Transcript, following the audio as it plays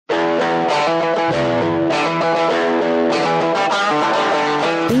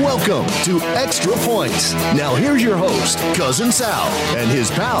Welcome to Extra Points. Now here's your host, Cousin Sal, and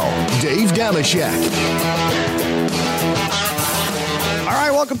his pal, Dave Damashek. All right,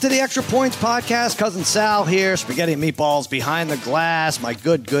 welcome to the Extra Points podcast. Cousin Sal here, spaghetti and meatballs behind the glass. My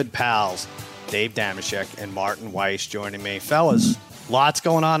good pals, Dave Damashek and Martin Weiss joining me. Fellas, lots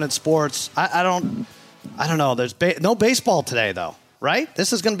going on in sports. I don't know. There's no baseball today, though, right?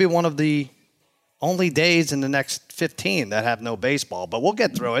 This is going to be one of the only days in the next 15 that have no baseball, but we'll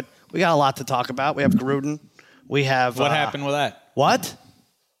get through it. We got a lot to talk about. We have Gruden. We have... What happened with that? What?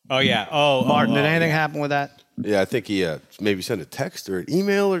 Oh, yeah. Martin, did anything happen with that? Yeah, I think he maybe sent a text or an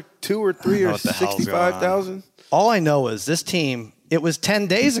email or 2 or 3 or 65,000. All I know is this team, it was 10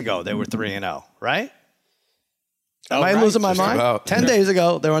 days ago they were 3-0, right? Am I losing my mind? About. 10 days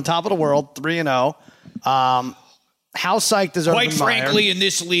ago, they were on top of the world, 3-0. How psyched is Urban Meyer? Quite frankly, in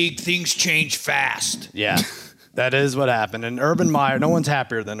this league, things change fast. Yeah, that is what happened. And Urban Meyer, no one's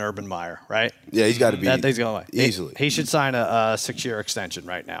happier than Urban Meyer, right? Yeah, he's got to be that thing's going away. Easily. He should sign a 6-year extension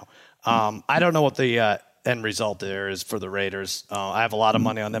right now. I don't know what the end result there is for the Raiders. I have a lot of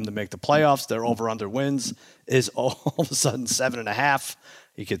money on them to make the playoffs. Their over-under wins is all of a sudden 7.5.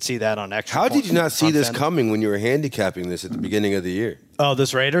 You could see that on extra. How did you not see this content. coming when you were handicapping this at the beginning of the year? Oh,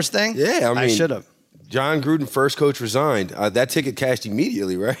 this Raiders thing? Yeah, I mean, should have. John Gruden, first coach, resigned. That ticket cashed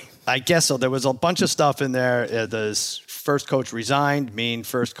immediately, right? I guess so. There was a bunch of stuff in there. The first coach resigned,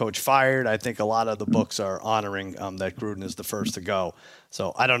 first coach fired. I think a lot of the books are honoring that Gruden is the first to go.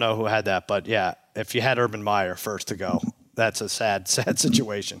 So I don't know who had that, but yeah, if you had Urban Meyer first to go, that's a sad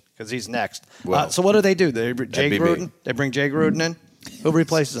situation because he's next. Well, so what do? They bring Jay Gruden? Me. They bring Jay Gruden in? Who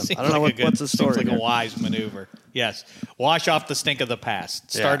replaces him? I don't know what's the story. Seems like here. a wise maneuver. Yes. Wash off the stink of the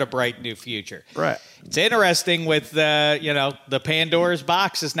past. Start a bright new future. Right. It's interesting with the Pandora's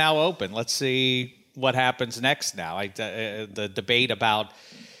box is now open. Let's see what happens next now. The debate about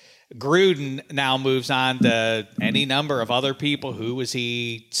Gruden now moves on to any number of other people. Who was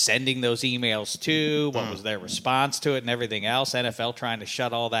he sending those emails to? What was their response to it and everything else? NFL trying to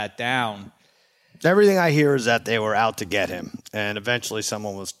shut all that down. Everything I hear is that they were out to get him, and eventually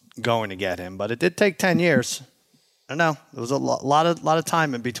someone was going to get him. But it did take 10 years. I don't know. There was a lot of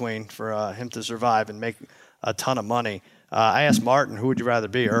time in between for him to survive and make a ton of money. I asked Martin, who would you rather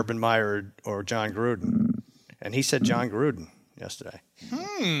be, Urban Meyer or John Gruden? And he said John Gruden yesterday.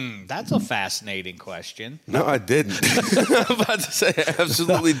 That's a fascinating question. No, I didn't. I'm about to say I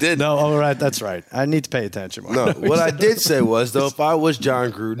absolutely didn't. No, all right, that's right. I need to pay attention more. No, what I did say was, though, if I was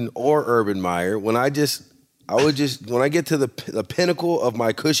John Gruden or Urban Meyer, when I get to the pinnacle of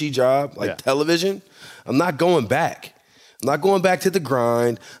my cushy job, television, I'm not going back. I'm not going back to the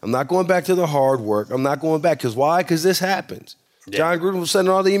grind. I'm not going back to the hard work. I'm not going back. Because why? Because this happens. Yeah. John Gruden was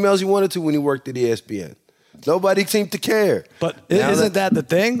sending all the emails he wanted to when he worked at ESPN. Nobody seemed to care. But isn't that the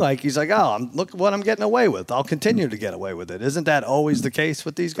thing? Like, he's like, look what I'm getting away with. I'll continue to get away with it. Isn't that always the case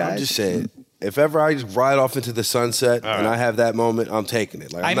with these guys? I'm just saying, if ever I just ride off into the sunset and I have that moment, I'm taking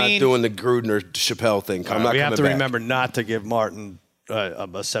it. Like, I'm not doing the Gruden or Chappelle thing. I'm not we have to back. remember not to give Martin a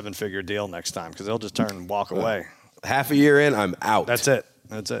 7-figure deal next time because he'll just turn and walk away. Half a year in, I'm out. That's it.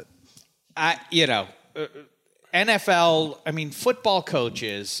 NFL, football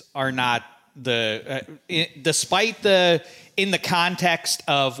coaches are not despite in the context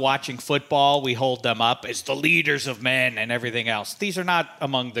of watching football, we hold them up as the leaders of men and everything else. These are not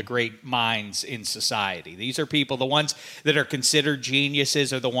among the great minds in society. These are people, the ones that are considered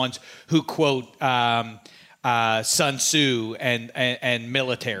geniuses are the ones who quote Sun Tzu and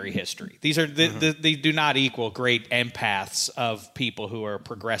military history. These are they do not equal great empaths of people who are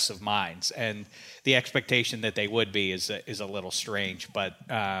progressive minds, and the expectation that they would be is a little strange, but.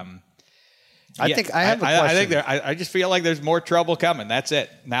 I think I have a question. I just feel like there's more trouble coming. That's it.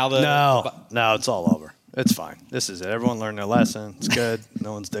 Now No, it's all over. It's fine. This is it. Everyone learned their lesson. It's good.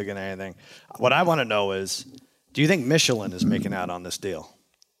 No one's digging anything. What I want to know is, do you think Michelin is making out on this deal?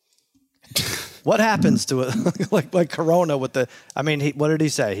 What happens to it? like Corona with the? What did he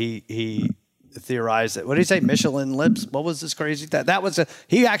say? He theorized it. What did he say? Michelin lips. What was this crazy? That was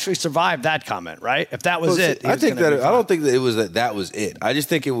he actually survived that comment, right? If that was it, I don't think that it was that was it. I just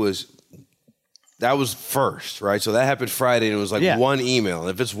think it was. That was first, right? So that happened Friday, and it was one email. And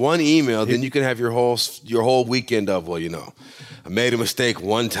if it's one email, then you can have your whole weekend of, I made a mistake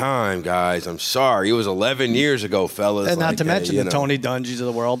one time, guys. I'm sorry. It was 11 years ago, fellas. And not to mention the Tony Dungys of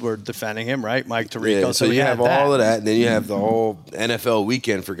the world were defending him, right? Mike Tirico. Yeah, so you have all of that, and then you have the whole NFL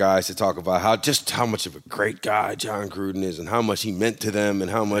weekend for guys to talk about how much of a great guy John Gruden is and how much he meant to them and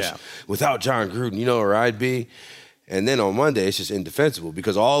how much without John Gruden, you know where I'd be. And then on Monday, it's just indefensible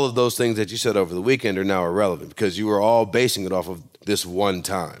because all of those things that you said over the weekend are now irrelevant because you were all basing it off of this one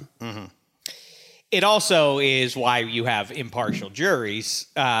time. It also is why you have impartial juries,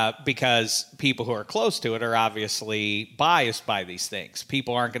 because people who are close to it are obviously biased by these things.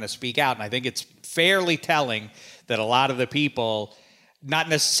 People aren't going to speak out. And I think it's fairly telling that a lot of the people, not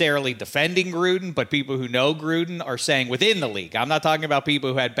necessarily defending Gruden, but people who know Gruden are saying within the league. I'm not talking about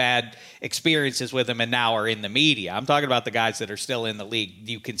people who had bad experiences with him and now are in the media. I'm talking about the guys that are still in the league.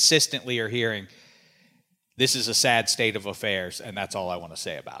 You consistently are hearing, this is a sad state of affairs, and that's all I want to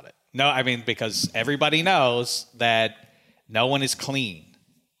say about it. No, I mean, because everybody knows that no one is clean.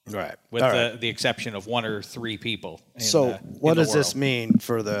 Right. With the exception of one or three people. So what does this mean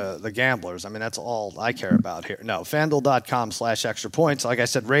for the gamblers? I mean, that's all I care about here. No, FanDuel.com/extra points. Like I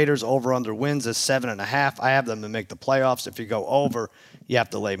said, Raiders over under wins is 7.5. I have them to make the playoffs. If you go over, you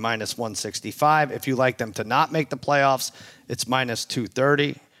have to lay -165. If you like them to not make the playoffs, it's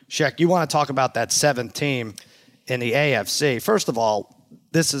 -230. Sheck, you want to talk about that 7th team in the AFC. First of all,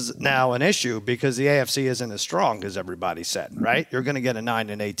 this is now an issue because the AFC isn't as strong as everybody said, right? You're going to get a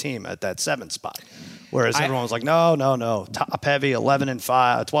 9-8 team at that 7th spot. Whereas everyone was like, no, top heavy,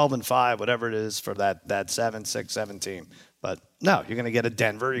 11-5, 12-5, whatever it is for that 7, 6, 7 team. But no, you're going to get a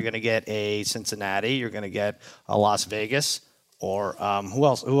Denver, you're going to get a Cincinnati, you're going to get a Las Vegas, or who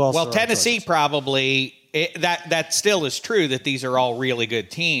else? Well, Tennessee probably. That still is true that these are all really good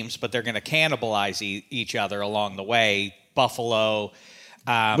teams, but they're going to cannibalize each other along the way. Buffalo.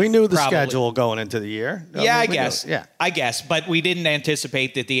 We knew the schedule going into the year. I guess. Yeah, I guess. But we didn't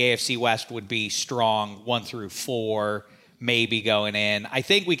anticipate that the AFC West would be strong 1 through 4, maybe going in. I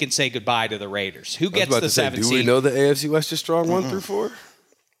think we can say goodbye to the Raiders. Who gets the 7th seed? Do we know the AFC West is strong 1 through 4?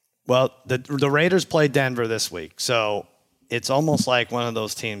 Well, the Raiders play Denver this week, so it's almost like one of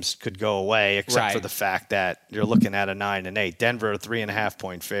those teams could go away, except for the fact that you're looking at a 9-8. Denver, a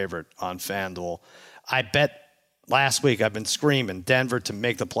 3.5-point favorite on FanDuel. I bet. Last week, I've been screaming Denver to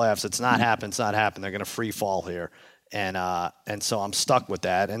make the playoffs. It's not happening. It's not happening. They're going to free fall here, and so I'm stuck with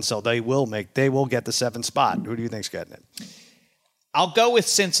that. And so they will get the 7th spot. Who do you think's getting it? I'll go with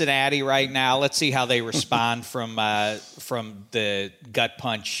Cincinnati right now. Let's see how they respond from the gut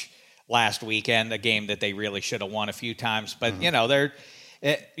punch last weekend, a game that they really should have won a few times. But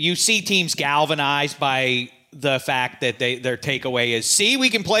you see teams galvanized by the fact that their takeaway is, see, we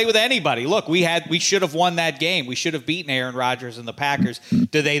can play with anybody. Look, we should have won that game. We should have beaten Aaron Rodgers and the Packers.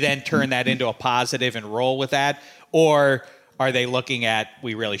 Do they then turn that into a positive and roll with that? Or are they looking at,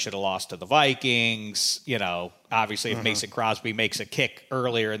 we really should have lost to the Vikings? Obviously if Mason Crosby makes a kick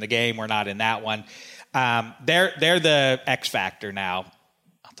earlier in the game, we're not in that one. They're the X factor now.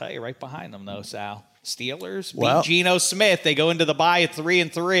 I'll tell you right behind them though, Sal. Steelers beat Geno Smith. They go into the bye at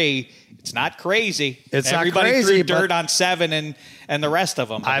 3-3. It's not crazy. Everybody threw dirt on 7 and the rest of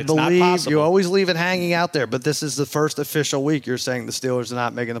them. I believe you always leave it hanging out there, but this is the first official week you're saying the Steelers are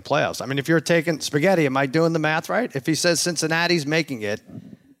not making the playoffs. I mean, if you're taking Spaghetti, am I doing the math right? If he says Cincinnati's making it,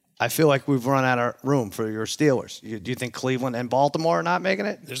 I feel like we've run out of room for your Steelers. Do you think Cleveland and Baltimore are not making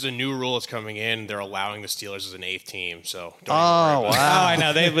it? There's a new rule that's coming in. They're allowing the Steelers as an 8th team. So wow. I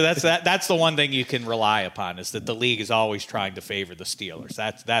know. That's the one thing you can rely upon is that the league is always trying to favor the Steelers.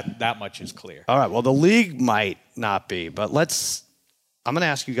 That much is clear. All right. Well, the league might not be, but I'm going to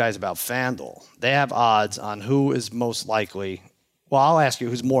ask you guys about FanDuel. They have odds on who is most likely. Well, I'll ask you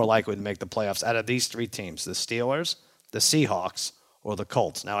who's more likely to make the playoffs out of these 3 teams: the Steelers, the Seahawks, or the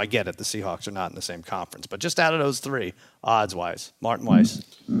Colts. Now, I get it. The Seahawks are not in the same conference. But just out of those 3, odds-wise, Martin Weiss.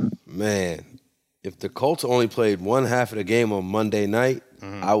 Man, if the Colts only played one half of the game on Monday night,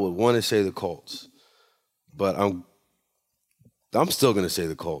 I would want to say the Colts. But I'm still going to say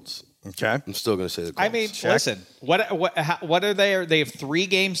the Colts. Okay. I'm still going to say the Colts. I mean, listen, what are they? They have 3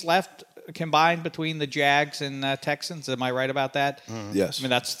 games left combined between the Jags and Texans. Am I right about that? Yes. I mean,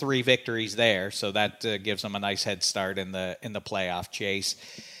 that's 3 victories there, so that gives them a nice head start in the playoff chase.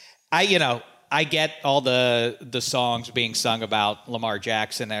 I get all the songs being sung about Lamar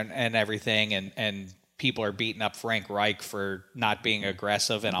Jackson and everything, and people are beating up Frank Reich for not being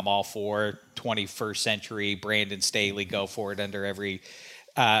aggressive, and I'm all for 21st century Brandon Staley, go for it under every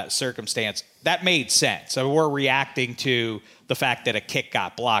circumstance. That made sense. So we're reacting to the fact that a kick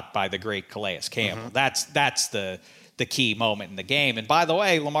got blocked by the great Calais Campbell. That's the key moment in the game. And by the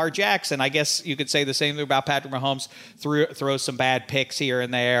way, Lamar Jackson, I guess you could say the same thing about Patrick Mahomes, throws some bad picks here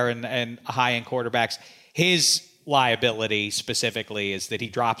and there and high-end quarterbacks. His liability specifically is that he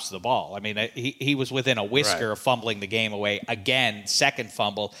drops the ball. I mean, he was within a whisker of fumbling the game away again, second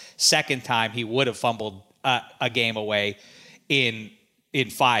fumble. Second time he would have fumbled a game away in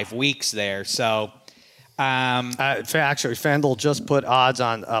 5 weeks there. So Actually, FanDuel just put odds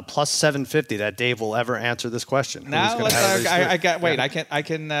on plus 750 that Dave will ever answer this question. Now I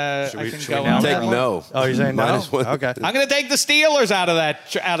can go now on. Take no. Oh, you're saying no? Minus one. Okay. I'm going to take the Steelers out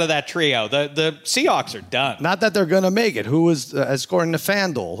of that trio. The Seahawks are done. Not that they're going to make it. Who is, according to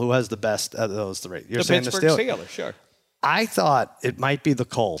FanDuel, who has the best of those three? You're the saying Pittsburgh the Steelers. Steelers, sure. I thought it might be the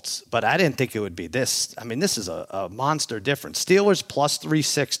Colts, but I didn't think it would be this. I mean, this is a monster difference. Steelers plus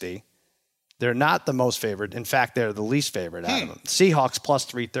 360. They're not the most favored. In fact, they're the least favored out of them. Seahawks plus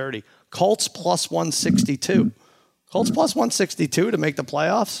 330. Colts plus 162. Colts plus 162 to make the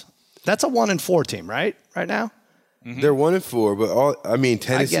playoffs. That's a 1-4 team, right? Right now? Mm-hmm. They're 1-4, but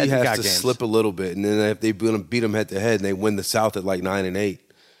Tennessee has to slip a little bit, and then if they beat them head to head, and they win the South at like 9-8.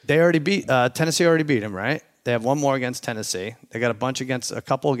 They already beat Tennessee. Already beat them, right? They have one more against Tennessee. They got a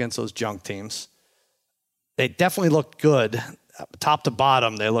couple against those junk teams. They definitely looked good. Top to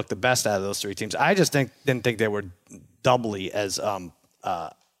bottom, they look the best out of those three teams. I just didn't think they were doubly as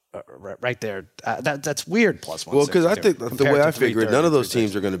right there. That's weird. Plus 162. Well, because I think the way I figure it, none of those 330.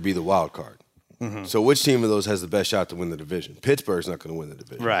 teams are going to be the wild card. Mm-hmm. So which team of those has the best shot to win the division? Pittsburgh's not going to win the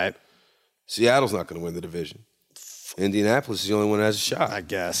division. Right. Seattle's not going to win the division. Indianapolis is the only one that has a shot. I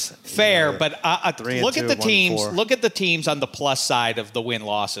guess. Fair, but look 3-2, at the teams. 1-4. Look at the teams on the plus side of the win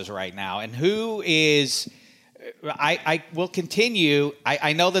losses right now, and who is. I will continue.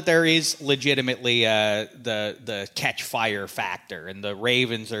 I know that there is legitimately the catch fire factor, and the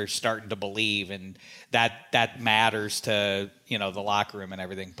Ravens are starting to believe, and that matters to the locker room and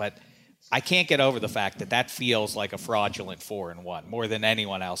everything. But I can't get over the fact that feels like a fraudulent 4-1 more than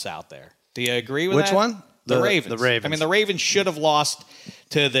anyone else out there. Do you agree with that? Which one? The Ravens. The Ravens. I mean, the Ravens should have lost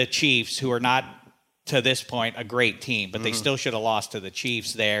to the Chiefs, who are not, to this point, a great team, but they still should have lost to the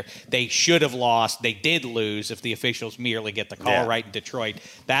Chiefs there. They should have lost. They did lose if the officials merely get the call right in Detroit.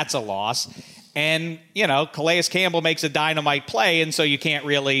 That's a loss. And, Calais Campbell makes a dynamite play, and so you can't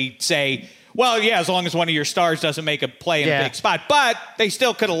really say, well, yeah, as long as one of your stars doesn't make a play in a big spot. But they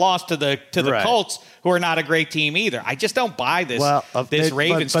still could have lost to the Colts, who are not a great team either. I just don't buy this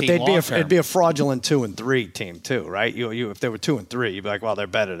Ravens team long-term. It'd be a fraudulent 2-3 team too, right? You if they were 2-3, you'd be like, well, they're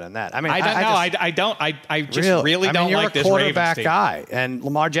better than that. I mean, I just really don't like this Ravens team. You're a quarterback guy, and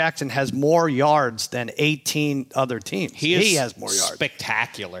Lamar Jackson has more yards than 18 other teams. He has more yards.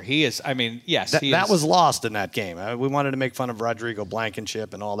 Spectacular. He is. I mean, yes, that was lost in that game. We wanted to make fun of Rodrigo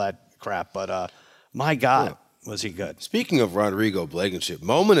Blankenship and all that crap, but my God, was he good. Speaking of Rodrigo Blankenship,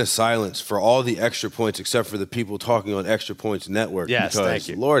 moment of silence for all the extra points except for the people talking on Extra Points Network. Yes, because, thank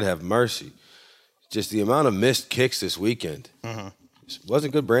you. Lord have mercy. Just the amount of missed kicks this weekend.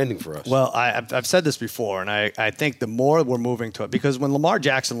 Wasn't good branding for us. Well, I've said this before, and I think the more we're moving to it, because when Lamar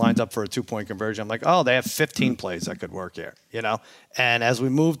Jackson lines up for a 2-point conversion, I'm like, oh, they have 15 plays that could work here, And as we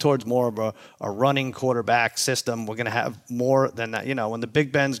move towards more of a running quarterback system, we're going to have more than that. When the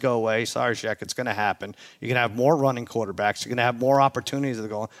Big Bens go away, sorry, Shaq, it's going to happen. You're going to have more running quarterbacks. You're going to have more opportunities to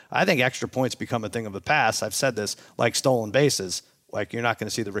go. I think extra points become a thing of the past. I've said this, like stolen bases. Like, you're not going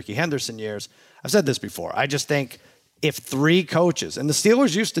to see the Ricky Henderson years. I've said this before. I just think if three coaches, and the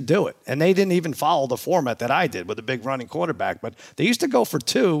Steelers used to do it, and they didn't even follow the format that I did with a big running quarterback, but they used to go for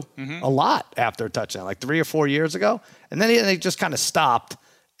two a lot after a touchdown, like 3 or 4 years ago, and then they just kind of stopped.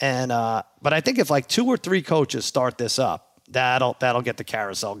 And but I think if like 2 or 3 coaches start this up, that'll get the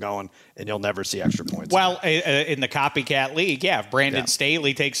carousel going, and you'll never see extra points. Well, in the copycat league, if Brandon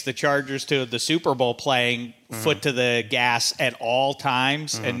Staley takes the Chargers to the Super Bowl playing foot to the gas at all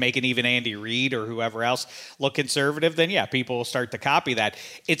times and making even Andy Reid or whoever else look conservative, then people will start to copy that.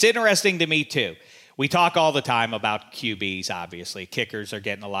 It's interesting to me too. We talk all the time about QBs, obviously. Kickers are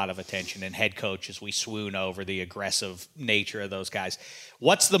getting a lot of attention, and head coaches, we swoon over the aggressive nature of those guys.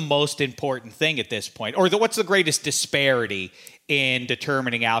 What's the most important thing at this point? Or what's the greatest disparity in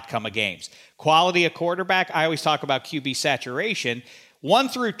determining outcome of games? Quality of quarterback, I always talk about QB saturation. 1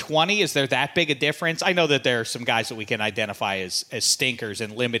 through 20, is there that big a difference? I know that there are some guys that we can identify as stinkers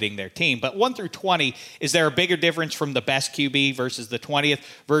and limiting their team, but 1 through 20, is there a bigger difference from the best QB versus the 20th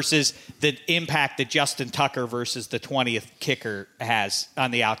versus the impact that Justin Tucker versus the 20th kicker has on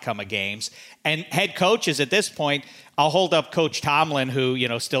the outcome of games? And head coaches at this point, I'll hold up Coach Tomlin, who,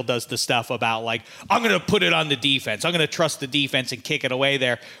 still does the stuff about like, I'm going to put it on the defense. I'm going to trust the defense and kick it away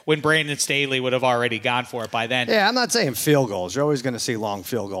there, when Brandon Staley would have already gone for it by then. Yeah, I'm not saying field goals. You're always going to see long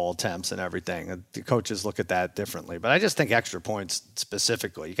field goal attempts and everything. The coaches look at that differently. But I just think extra points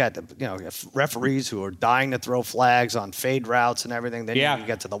specifically. You got referees who are dying to throw flags on fade routes and everything. Then you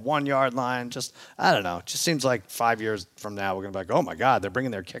get to the 1 yard line. Just, I don't know. It just seems like 5 years from now, we're going to be like, oh my God, they're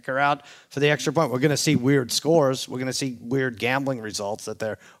bringing their kicker out for the extra point. We're going to see weird scores. We're going to see weird gambling results that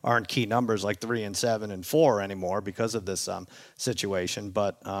there aren't key numbers like 3 and 7 and 4 anymore because of this situation.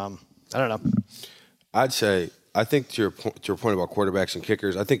 But I don't know. I'd say, I think to your point about quarterbacks and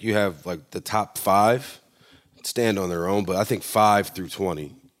kickers, I think you have like the top 5 stand on their own, but I think 5 through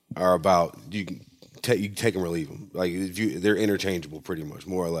 20 are about you can take them or leave them. Like they're interchangeable pretty much,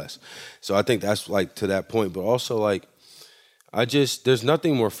 more or less. So I think that's like to that point. But also like there's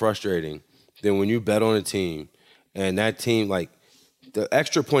nothing more frustrating than when you bet on a team and that team, like the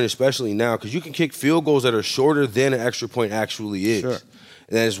extra point, especially now, because you can kick field goals that are shorter than an extra point actually is. Sure.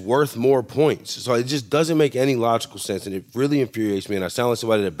 And that is worth more points. So it just doesn't make any logical sense. And it really infuriates me. And I sound like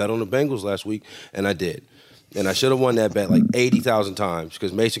somebody that bet on the Bengals last week, and I did. And I should have won that bet like 80,000 times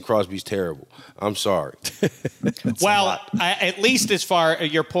because Mason Crosby's terrible. I'm sorry. Well, at least as far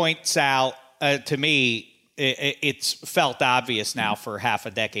as your point, Sal, to me, it's felt obvious now for half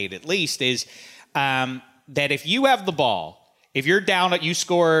a decade at least, is that if you have the ball, if you're down, you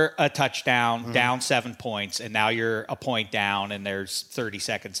score a touchdown, down 7 points, and now you're a point down and there's 30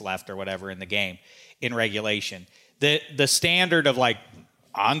 seconds left or whatever in the game in regulation, the standard of like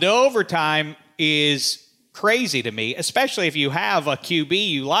on to overtime is crazy to me, especially if you have a QB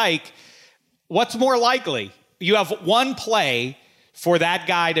you like. What's more likely? You have one play for that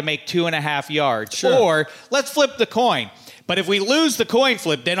guy to make 2.5 yards. Sure. Or let's flip the coin. But if we lose the coin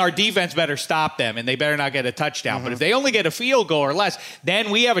flip, then our defense better stop them, and they better not get a touchdown. But if they only get a field goal or less,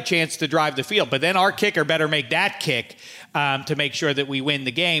 then we have a chance to drive the field. But then our kicker better make that kick to make sure that we win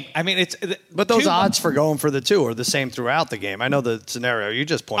the game. I mean, but those odds for going for the 2 are the same throughout the game. I know the scenario you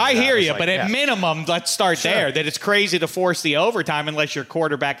just pointed out. I hear you, but at minimum, let's start there. That it's crazy to force the overtime unless your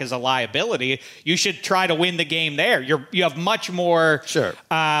quarterback is a liability. You should try to win the game there. You have much more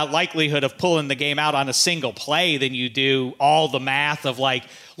likelihood of pulling the game out on a single play than you do all the math of like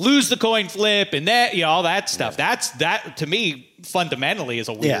lose the coin flip and that, all that stuff. That to me fundamentally is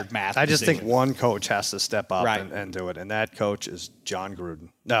a weird math. I just think one coach has to step up and do it, and that coach is John Gruden.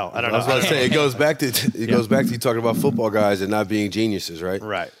 No, I don't know. I was about to say it goes back to you talking about football guys and not being geniuses, right?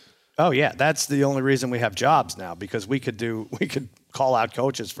 Right. Oh yeah, that's the only reason we have jobs now, because we could call out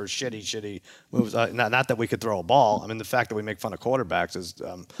coaches for shitty moves. Not that we could throw a ball. I mean, the fact that we make fun of quarterbacks is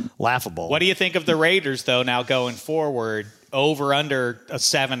laughable. What do you think of the Raiders, though, now going forward, over under a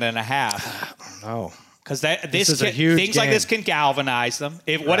 7.5? No. Because things like this can galvanize them.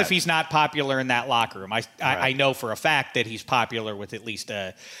 What if he's not popular in that locker room? I know for a fact that he's popular with at least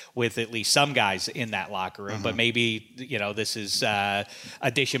some guys in that locker room. But maybe this is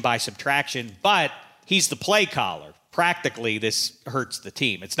addition by subtraction. But he's the play caller. Practically, this hurts the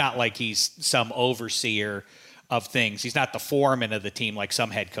team. It's not like he's some overseer of things. He's not the foreman of the team like some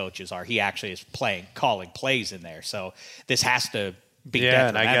head coaches are. He actually is calling plays in there. So this has to be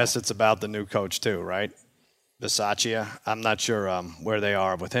and I guess it's about the new coach too, right? Bisaccia. I'm not sure where they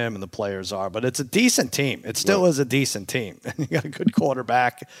are with him and the players are, but it's a decent team. It still is a decent team. You got a good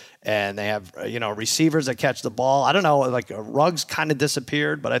quarterback, and they have receivers that catch the ball. I don't know, like Ruggs kind of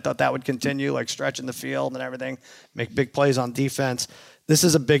disappeared, but I thought that would continue, like stretching the field and everything, make big plays on defense. This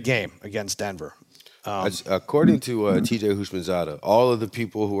is a big game against Denver. According to TJ Houshmandzadeh, all of the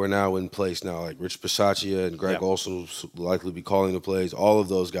people who are now in place now, like Rich Bisaccia and Greg Olson, will likely be calling the plays. All of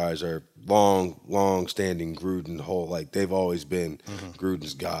those guys are long-standing Gruden like they've always been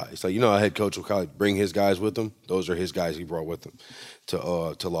Gruden's guys. Like a head coach will kind of bring his guys with him. Those are his guys he brought with him to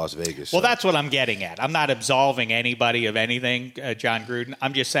Las Vegas. Well, that's what I'm getting at. I'm not absolving anybody of anything, John Gruden.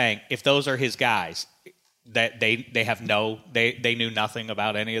 I'm just saying if those are his guys, that they knew nothing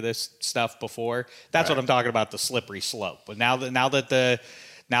about any of this stuff before. That's what I'm talking about, the slippery slope. But now that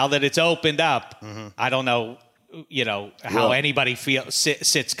it's opened up, I don't know, how anybody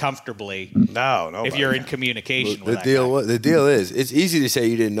sits comfortably. No, if you're in communication with the deal is, it's easy to say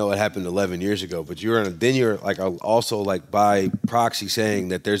you didn't know what happened 11 years ago, but you're like also like by proxy saying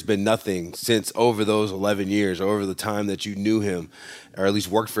that there's been nothing since over those 11 years, over the time that you knew him, or at least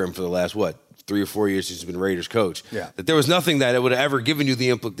worked for him for the last 3 or 4 years since he's been Raiders coach. Yeah. That there was nothing that it would have ever given you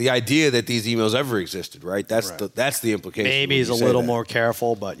the idea that these emails ever existed, right? That's the implication. Maybe he's a little more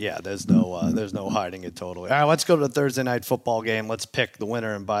careful, but there's no hiding it totally. All right, let's go to the Thursday night football game. Let's pick the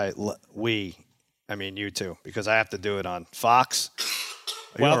winner, and by I mean you two, because I have to do it on Fox.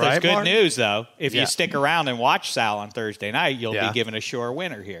 Well, there's good news though. If you stick around and watch Sal on Thursday night, you'll be given a sure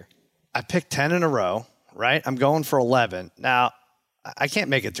winner here. I picked 10 in a row, right? I'm going for 11 now. I can't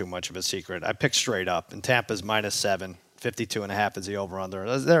make it too much of a secret. I picked straight up, and Tampa's -7, 52.5 is the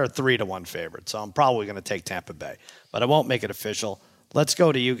over-under. They're a 3-1 favorite, so I'm probably going to take Tampa Bay, but I won't make it official. Let's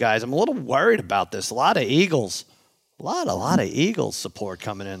go to you guys. I'm a little worried about this. A lot of Eagles A lot of Eagles support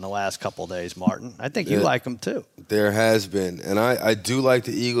coming in the last couple of days, Martin. I think you like them too. There has been, and I do like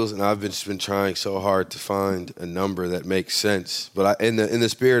the Eagles, and I've just been trying so hard to find a number that makes sense. But in the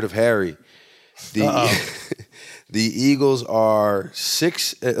spirit of Harry, the Eagles are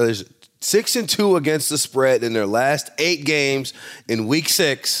 6-2 against the spread in their last 8 games in Week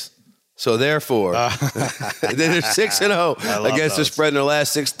 6. So therefore, they're 6-0 against the spread in their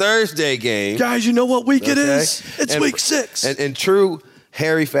last 6 Thursday games. Guys, you know what week it is? It's Week 6. And in true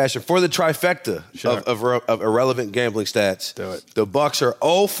Harry fashion, for the trifecta of irrelevant gambling stats, do it. The Bucs are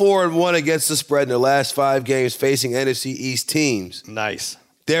 0-4-1 against the spread in their last 5 games facing NFC East teams. Nice.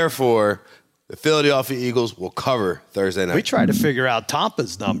 Therefore, the Philadelphia Eagles will cover Thursday night. We tried to figure out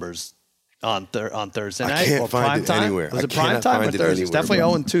Tampa's numbers on Thursday night. I can't find it anywhere. Was it prime time or Thursday? It's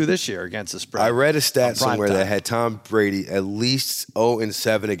definitely 0-2 this year against the spread. I read a stat somewhere that had Tom Brady at least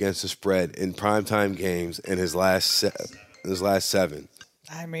 0-7 against the spread in primetime games in his last 7.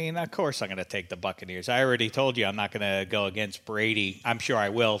 I mean, of course I'm going to take the Buccaneers. I already told you I'm not going to go against Brady. I'm sure I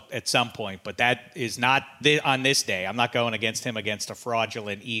will at some point, but that is not on this day. I'm not going against him against a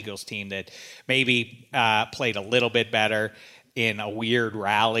fraudulent Eagles team that maybe played a little bit better in a weird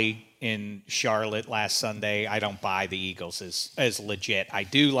rally in Charlotte last Sunday. I don't buy the Eagles as legit. I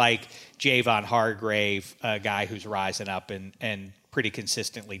do like Javon Hargrave, a guy who's rising up and pretty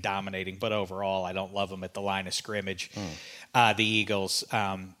consistently dominating, but overall I don't love him at the line of scrimmage. The Eagles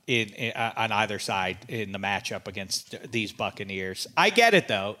on either side in the matchup against these Buccaneers. I get it,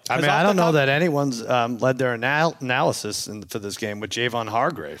 though. I mean, I don't know that anyone's led their analysis for this game with Javon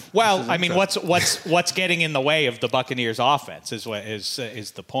Hargrave. Well, I mean, what's getting in the way of the Buccaneers' offense is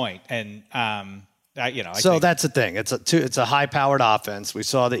the point, and I think that's the thing. It's a high-powered offense. We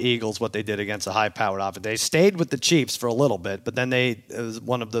saw the Eagles what they did against a high-powered offense. They stayed with the Chiefs for a little bit, but then it was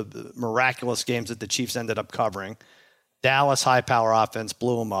one of the miraculous games that the Chiefs ended up covering. Dallas high-power offense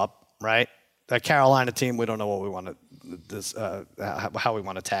blew them up, right? That Carolina team, we don't know what we want to how we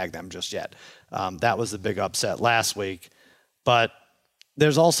want to tag them just yet. That was the big upset last week, but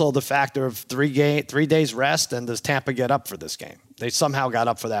there's also the factor of 3 days rest, and does Tampa get up for this game? They somehow got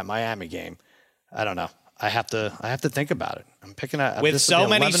up for that Miami game. I don't know. I have to think about it. I'm picking with so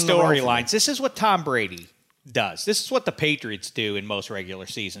many storylines. This is what Tom Brady does. This is what the Patriots do in most regular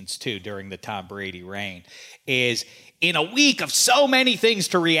seasons too during the Tom Brady reign. Is in a week of so many things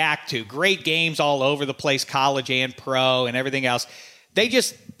to react to, great games all over the place, college and pro and everything else, they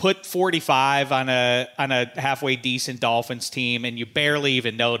just put 45 on a halfway decent Dolphins team, and you barely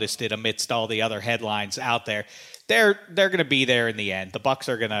even noticed it amidst all the other headlines out there. They're going to be there in the end. The Bucs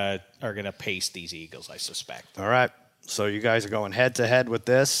are going to pace these Eagles, I suspect. All right. So you guys are going head to head with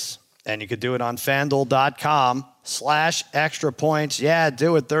this, and you could do it on FanDuel.com/extra points. Yeah,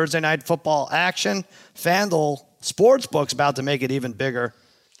 do it. Thursday night football action. FanDuel Sportsbook's about to make it even bigger,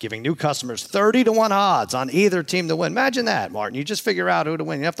 giving new customers 30-1 odds on either team to win. Imagine that, Martin. You just figure out who to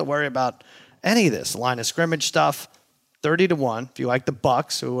win. You don't have to worry about any of this line of scrimmage stuff. 30-1. If you like the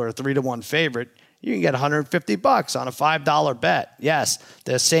Bucs, who are a 3-1 favorite, you can get $150 on a $5 bet. Yes,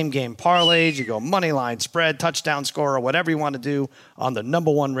 there's same game parlays. You go money line, spread, touchdown scorer, whatever you want to do on the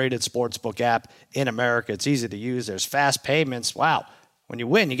 #1 rated sportsbook app in America. It's easy to use. There's fast payments. Wow. When you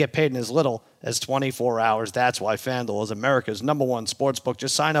win, you get paid in as little as 24 hours. That's why FanDuel is America's #1 sportsbook.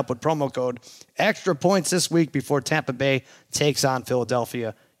 Just sign up with promo code Extra Points this week before Tampa Bay takes on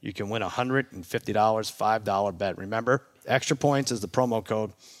Philadelphia. You can win $150, $5 bet. Remember, Extra Points is the promo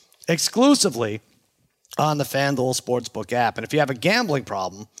code exclusively on the FanDuel Sportsbook app. And if you have a gambling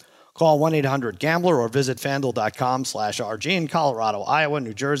problem, call 1-800-GAMBLER or visit FanDuel.com/RG in Colorado, Iowa,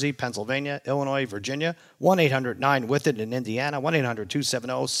 New Jersey, Pennsylvania, Illinois, Virginia, 1-800-9-WITH-IT in Indiana,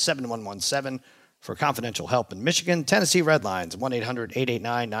 1-800-270-7117 for confidential help in Michigan, Tennessee Redlines,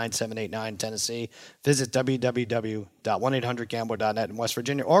 1-800-889-9789 Tennessee. Visit www.1800gambler.net in West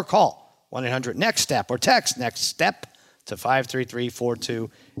Virginia or call 1-800-NEXT-STEP or text NEXT STEP to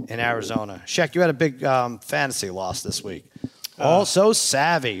 53342 in Arizona. Sheck, you had a big fantasy loss this week. So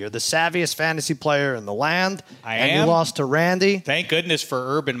savvy. You're the savviest fantasy player in the land. I am. And you lost to Randy. Thank goodness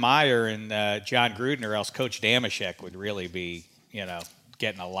for Urban Meyer and John Gruden, or else Coach Damashek would really be,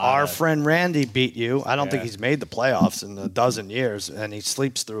 getting a lot. Our friend Randy beat you. I don't think he's made the playoffs in a dozen years, and he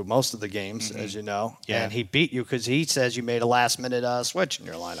sleeps through most of the games, as you know. Yeah. And he beat you because he says you made a last-minute switch in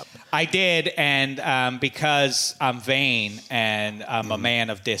your lineup. I did, and because I'm vain and I'm a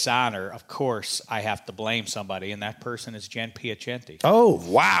man of dishonor, of course I have to blame somebody, and that person is Jen Piacenti. Oh,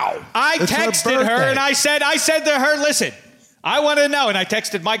 wow. I texted her, and I said to her, listen, I want to know, and I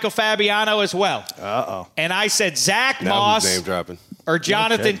texted Michael Fabiano as well. Uh-oh. And I said, Zach Now Moss who's name dropping? or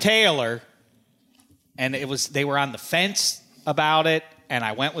Jonathan Taylor, and they were on the fence about it, and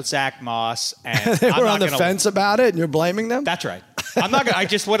I went with Zach Moss. And They were on the fence about it, and you're blaming them? That's right. I'm not gonna.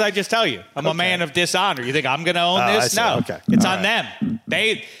 What did I just tell you? I'm a man of dishonor. You think I'm gonna own this? No. Okay. It's All on right. them.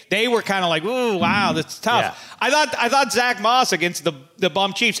 They were kind of like, ooh, wow, that's tough. Yeah. I thought Zach Moss against the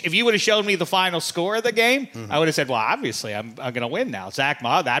bum Chiefs. If you would have showed me the final score of the game, I would have said, well, obviously I'm gonna win now. Zach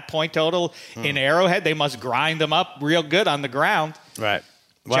Moss, that point total in Arrowhead, they must grind them up real good on the ground. Right.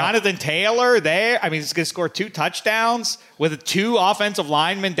 Well, Jonathan Taylor he's going to score 2 touchdowns with 2 offensive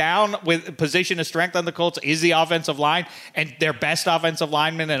linemen down with position of strength on the Colts is the offensive line, and their best offensive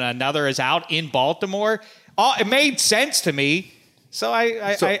lineman and another is out in Baltimore. It made sense to me. So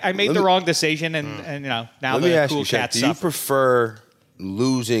I made the wrong decision, and now let me the ask cool you, Shaq, cats do you suffer. prefer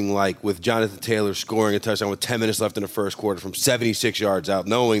losing like with Jonathan Taylor scoring a touchdown with 10 minutes left in the first quarter from 76 yards out,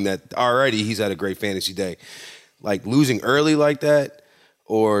 knowing that already he's had a great fantasy day, like losing early like that?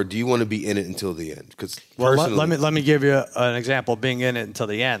 Or do you want to be in it until the end? Because let me give you an example of being in it until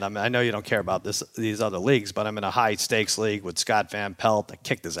the end. I know you don't care about these other leagues, but I'm in a high stakes league with Scott Van Pelt. I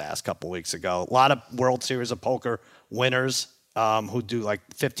kicked his ass a couple weeks ago. A lot of World Series of Poker winners who do like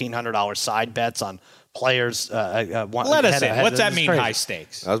 $1,500 side bets on players. Let us in. What's that mean? Crazy. High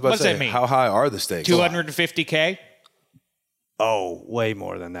stakes. I was about What's to say, that mean? how high are the stakes? $250K. Oh, way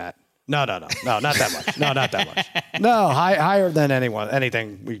more than that. No, not that much. No, not that much. No, higher than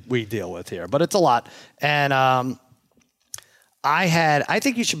anything we deal with here, but it's a lot. And I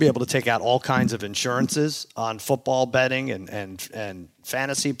think you should be able to take out all kinds of insurances on football betting and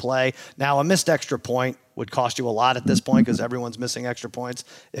fantasy play. Now, a missed extra point would cost you a lot at this point because everyone's missing extra points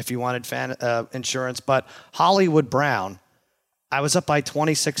if you wanted insurance. But Hollywood Brown, I was up by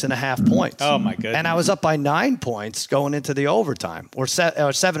 26.5 points. Oh, my goodness. And I was up by 9 points going into the overtime, or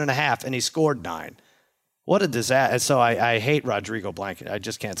 7.5, and he scored 9. What a disaster. So I hate Rodrigo Blankenship. I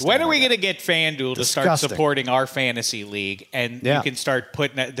just can't stand When are we that. going to get FanDuel to start Disgusting. supporting our fantasy league, and you can start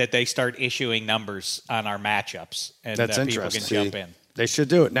putting that they start issuing numbers on our matchups, and That's people interesting. can jump in. They should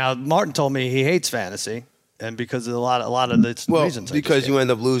do it. Now, Martin told me he hates fantasy, and because of a lot of the reasons. Because you end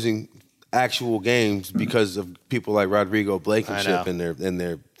up losing actual games because of people like Rodrigo Blankenship and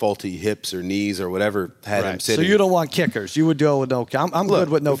their faulty hips or knees or whatever had him sitting. So you don't want kickers. You would deal with no. I'm good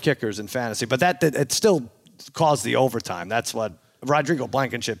with no kickers in fantasy, but it still caused the overtime. That's what Rodrigo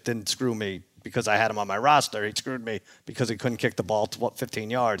Blankenship didn't screw me because I had him on my roster. He screwed me because he couldn't kick the ball 15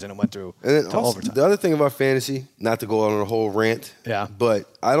 yards and it went through and then to also, overtime. The other thing about fantasy, not to go on a whole rant, but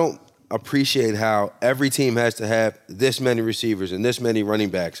I don't appreciate how every team has to have this many receivers and this many running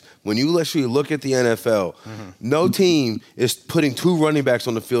backs. When you actually look at the NFL, no team is putting 2 running backs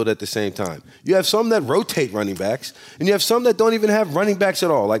on the field at the same time. You have some that rotate running backs, and you have some that don't even have running backs at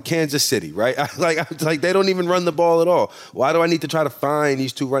all, like Kansas City, right? like they don't even run the ball at all. Why do I need to try to find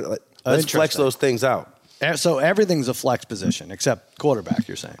these 2 let's flex those things out. So everything's a flex position except quarterback,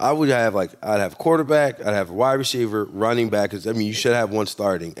 you're saying? I'd have quarterback, I'd have wide receiver, running back. You should have one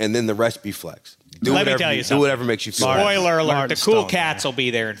starting, and then the rest be flex. Let me tell you something. Do whatever makes you feel. Spoiler alert: Martin the cool Stone, cats will be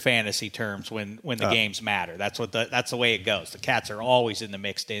there in fantasy terms when the games matter. That's the way it goes. The cats are always in the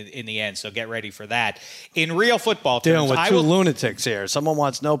mix in the end. So get ready for that. In real football terms, Dealing with 2 lunatics here. Someone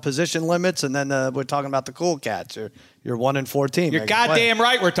wants no position limits, and then we're talking about the cool cats. You're 1-4 team. You're goddamn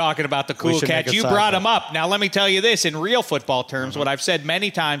right. We're talking about the cool cats. You brought them up. Now let me tell you this: in real football terms, what I've said many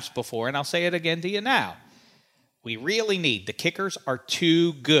times before, and I'll say it again to you now. We really need the kickers are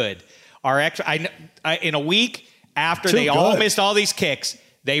too good. In a week after they all missed all these kicks,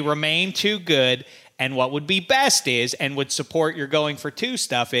 they remain too good. And what would be best is, and would support your going for 2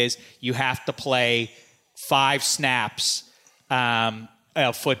 stuff is, you have to play 5 snaps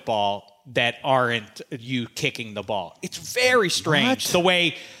of football that aren't you kicking the ball. It's very strange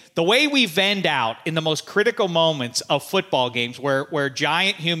the way we vend out in the most critical moments of football games where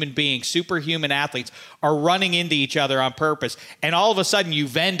giant human beings, superhuman athletes are running into each other on purpose. And all of a sudden you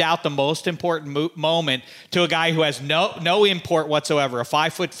vend out the most important moment to a guy who has no import whatsoever, a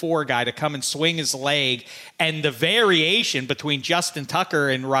 5'4" guy to come and swing his leg. And the variation between Justin Tucker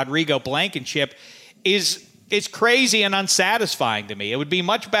and Rodrigo Blankenship is crazy and unsatisfying to me. It would be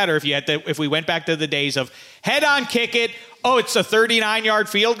much better if we went back to the days of head-on kick it. Oh, it's a 39-yard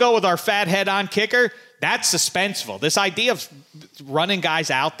field goal with our fat head-on kicker. That's suspenseful. This idea of running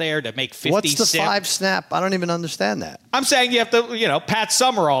guys out there to make 50. What's the 5-snap? I don't even understand that. I'm saying you have to, Pat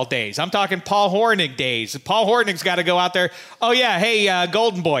Summerall days. I'm talking Paul Hornung days. Paul Hornung's got to go out there. Oh, yeah, hey,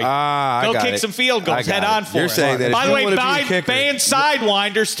 Golden Boy, go kick some field goals. Head on for it. You're saying that. By the way, ban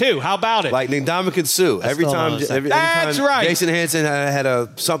sidewinders, too. How about it? Like Ndamukong Suh. Every time Jason Hansen had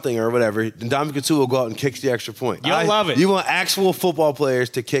a something or whatever, Ndamukong Suh will go out and kick the extra point. You'll love it. You want actual football players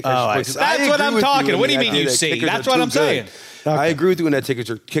to kick extra points. That's what I'm talking. What do you mean you see? That's what I'm saying. Okay. I agree with you in that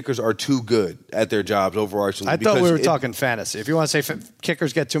kickers are too good at their jobs overarchingly. I thought we were talking fantasy. If you want to say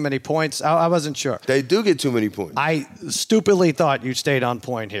kickers get too many points, I wasn't sure. They do get too many points. I stupidly thought you stayed on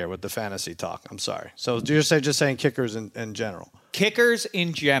point here with the fantasy talk. I'm sorry. So you're just saying kickers in general. Kickers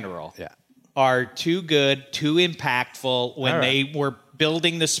in general are too good, too impactful when they were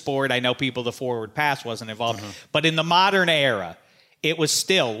building the sport. I know the forward pass wasn't involved, but in the modern era, it was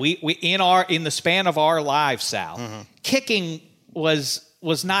still we in the span of our lives, Sal. Kicking was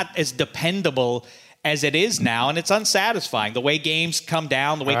not as dependable as it is now, and it's unsatisfying. The way games come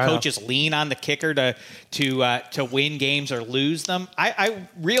down, the way coaches lean on the kicker to win games or lose them. I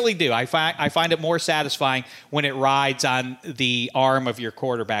really do. I find it more satisfying when it rides on the arm of your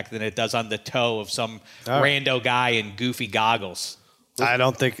quarterback than it does on the toe of some rando guy in goofy goggles. I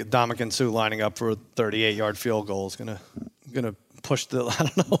don't think Ndamukong Suh lining up for a 38-yard field goal is gonna push the. I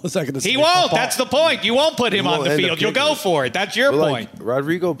don't know. Is that going to? He won't. That's the point. You won't put him on the field. You'll go for it. That's your point.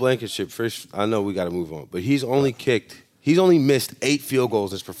 Rodrigo Blankenship. First, I know we got to move on, but he's only missed 8 field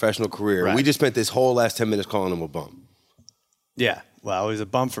goals in his professional career. Right. We just spent this whole last 10 minutes calling him a bum. Yeah. Well, he's a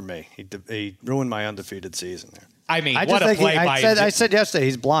bum for me. He ruined my undefeated season there. I mean, what a play by I said yesterday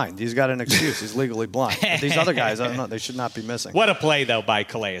he's blind. He's got an excuse. He's legally blind. But these other guys, I don't know. They should not be missing. What a play though by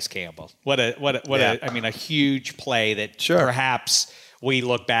Calais Campbell. A huge play that perhaps we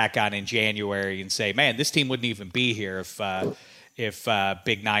look back on in January and say, man, this team wouldn't even be here if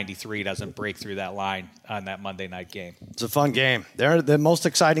Big 93 doesn't break through that line on that Monday night game. It's a fun game. They're the most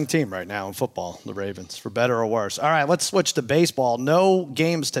exciting team right now in football, the Ravens, for better or worse. All right, let's switch to baseball. No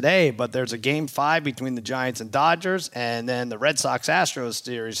games today, but there's a Game 5 between the Giants and Dodgers, and then the Red Sox-Astros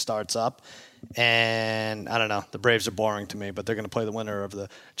series starts up. And I don't know, the Braves are boring to me, but they're going to play the winner of the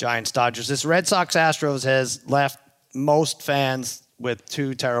Giants-Dodgers. This Red Sox-Astros has left most fans with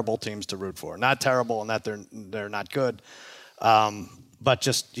 2 terrible teams to root for. Not terrible in that they're not good. But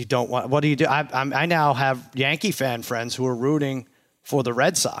just you don't want. What do you do? I now have Yankee fan friends who are rooting for the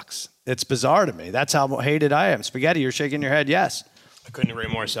Red Sox. It's bizarre to me. That's how hated I am. Spaghetti, you're shaking your head. Yes. I couldn't agree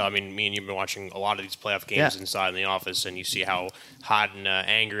more. So, I mean, me and you've been watching a lot of these playoff games inside in the office, and you see how hot and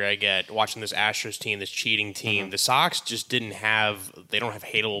angry I get watching this Astros team, this cheating team. The Sox just they don't have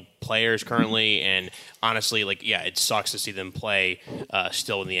hateable players currently, and honestly, it sucks to see them play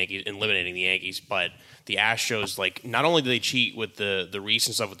still in the Yankees, eliminating the Yankees, but the Astros, not only do they cheat with the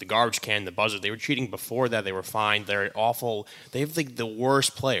recent stuff with the garbage can, the buzzer, they were cheating before that. They were fine. They're awful. They have the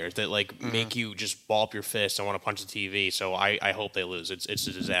worst players that make you just ball up your fist and want to punch the TV. So I hope they lose. It's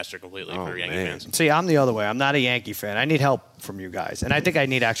a disaster completely for Yankee fans. See, I'm the other way. I'm not a Yankee fan. I need help from you guys, and I think I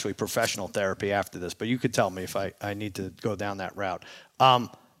need actually professional therapy after this. But you could tell me if I need to go down that route.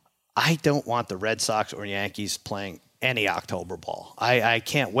 I don't want the Red Sox or Yankees playing any October ball. I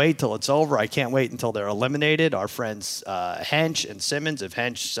can't wait till it's over. I can't wait until they're eliminated. Our friends Hench and Simmons, if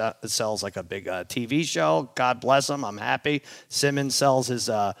Hench sells a big TV show, God bless him, I'm happy. Simmons sells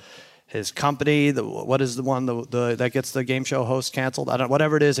his company. What is the one that gets the game show host canceled? I don't.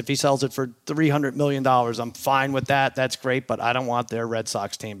 Whatever it is, if he sells it for $300 million, I'm fine with that. That's great, but I don't want their Red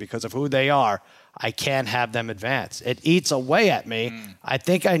Sox team because of who they are. I can't have them advance. It eats away at me. I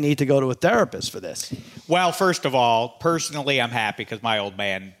think I need to go to a therapist for this. Well, first of all, personally, I'm happy because my old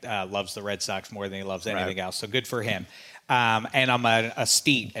man loves the Red Sox more than he loves anything else. So good for him. And I'm a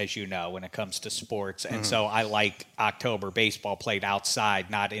steet, as you know, when it comes to sports. And so I like October baseball played outside,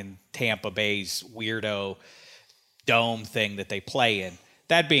 not in Tampa Bay's weirdo dome thing that they play in.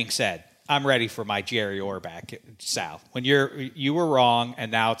 That being said, I'm ready for my Jerry Orbach, Sal. When you were wrong,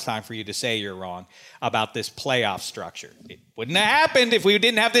 and now it's time for you to say you're wrong about this playoff structure. It wouldn't have happened if we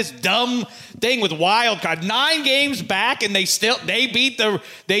didn't have this dumb thing with wild card. 9 games back, and they beat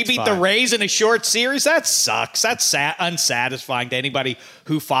the Rays in a short series. That sucks. That's unsatisfying to anybody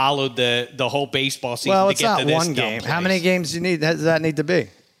who followed the whole baseball season to get to this. Well, it's not one game. How many games does that need to be?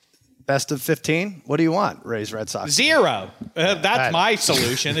 Best of 15? What do you want, Rays, Red Sox? 0. That's my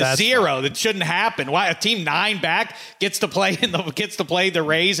solution. It's 0. That shouldn't happen. Why a team 9 back gets to play the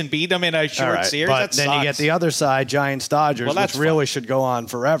Rays and beat them in a short series? But then you get the other side, Giants, Dodgers, which really should go on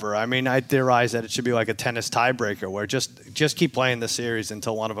forever. I mean, I theorize that it should be like a tennis tiebreaker where just keep playing the series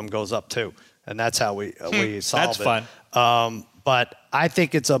until one of them goes up 2, and that's how we solve it. That's fun. But I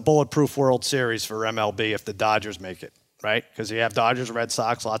think it's a bulletproof World Series for MLB if the Dodgers make it, right? Because you have Dodgers, Red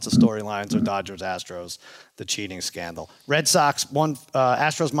Sox, lots of storylines, or Dodgers, Astros, the cheating scandal. Red Sox,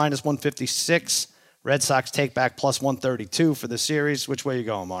 Astros minus 156. Red Sox take back plus 132 for the series. Which way are you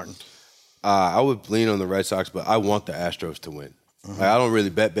going, Martin? I would lean on the Red Sox, but I want the Astros to win. Like, I don't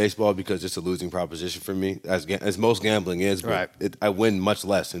really bet baseball because it's a losing proposition for me, as most gambling is. But Right. I win much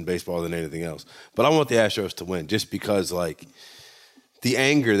less in baseball than anything else. But I want the Astros to win just because, like, the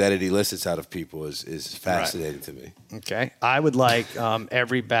anger that it elicits out of people is fascinating to me. Okay. I would like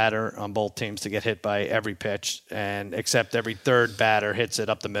every batter on both teams to get hit by every pitch, and except every third batter hits it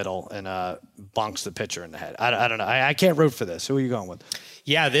up the middle and bonks the pitcher in the head. I don't know. I can't root for this. Who are you going with?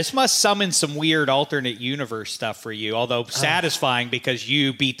 Yeah, this must summon some weird alternate universe stuff for you, although satisfying because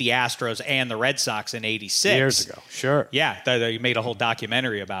you beat the Astros and the Red Sox in 86. Years ago. Sure. Yeah, you made a whole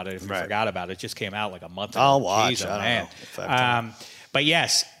documentary about it if you Right. forgot about it. It just came out like a month ago. I'll watch. Jeez, I don't man. know if I have time. But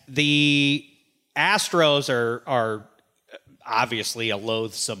yes, the Astros are obviously a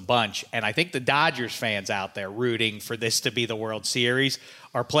loathsome bunch, and I think the Dodgers fans out there rooting for this to be the World Series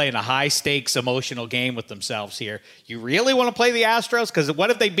are playing a high-stakes emotional game with themselves here. You really want to play the Astros? Because what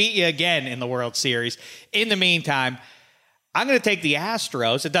if they beat you again in the World Series? In the meantime, I'm going to take the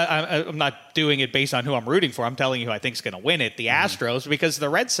Astros. I'm not doing it based on who I'm rooting for. I'm telling you who I think is going to win it, the Astros, because the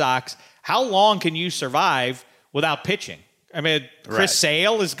Red Sox, how long can you survive without pitching? I mean, Chris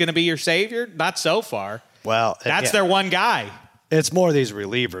Sale is going to be your savior? Not so far. Well, That's their one guy. It's more these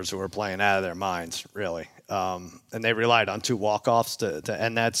relievers who are playing out of their minds, really. And they relied on 2 walk-offs to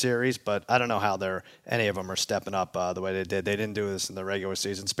end that series, but I don't know how any of them are stepping up the way they did. They didn't do this in the regular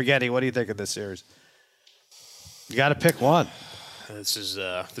season. Spaghetti, what do you think of this series? You got to pick one. This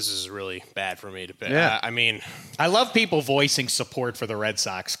is really bad for me to pick. Yeah. I mean, I love people voicing support for the Red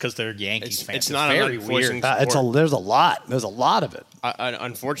Sox because they're Yankees fans. it's not very I'm not voicing weird. support. There's a lot of it.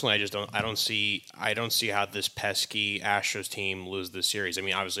 Unfortunately, I don't see how this pesky Astros team lose this series. I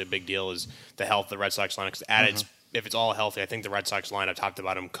mean, obviously, a big deal is the health of the Red Sox lineup. Because if it's all healthy, I think the Red Sox lineup, top to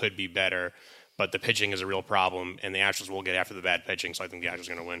bottom, could be better. But the pitching is a real problem, and the Astros will get after the bad pitching. So I think the Astros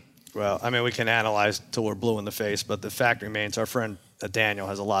are going to win. Well, I mean, we can analyze till we're blue in the face, but the fact remains our friend Daniel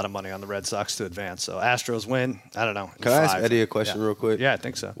has a lot of money on the Red Sox to advance. So Astros win. I don't know. Can I ask Eddie a question real quick? Yeah, I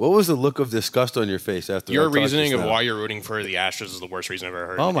think so. What was the look of disgust on your face after Your I talked reasoning just of now? why you're rooting for the Astros is the worst reason I've ever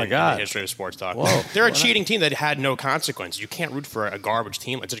heard. Oh, my in God. the history of sports talk. Whoa. They're a cheating team that had no consequence. You can't root for a garbage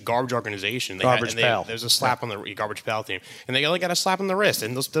team. It's a garbage organization. There's a slap on the garbage pal team, and they only got a slap on the wrist.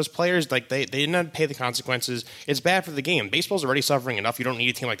 And those players, like they didn't pay the consequences. It's bad for the game. Baseball's already suffering enough. You don't need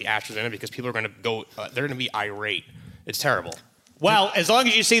a team like the Astros in it because people are going to go. They're going to be irate. It's terrible. Well, as long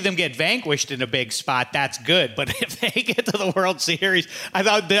as you see them get vanquished in a big spot, that's good. But if they get to the World Series, I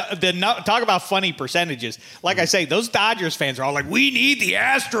thought talk about funny percentages. Like I say, those Dodgers fans are all like, "We need the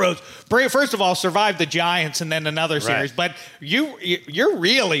Astros." First of all, survive the Giants and then another series. But you're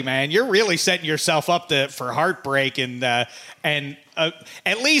really, man, you're really setting yourself up for heartbreak and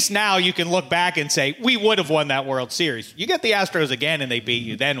at least now you can look back and say we would have won that World Series. You get the Astros again and they beat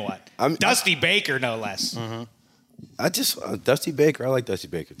you, then what? Dusty Baker, no less. Mm-hmm. Dusty Baker. I like Dusty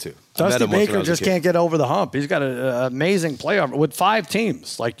Baker too. Dusty Baker just can't get over the hump. He's got an amazing playoff with 5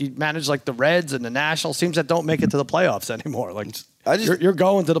 teams. Like he managed like the Reds and the Nationals, teams that don't make it to the playoffs anymore. Like you're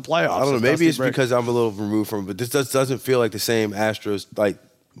going to the playoffs. I don't know. Maybe Dusty it's Baker. because I'm a little removed from it, but this doesn't feel like the same Astros. Like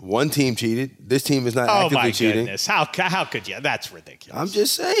one team cheated. This team is not Oh actively my cheating. goodness! How could you? That's ridiculous. I'm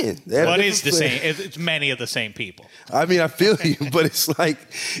just saying. What is the same? It's many of the same people. I mean, I feel you, but it's like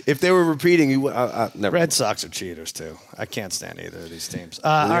if they were repeating, you would. Never. Red Sox are cheaters too. I can't stand either of these teams.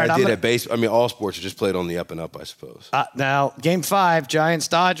 I All right, did at base. I mean, all sports are just played on the up and up, I suppose. now, Game 5,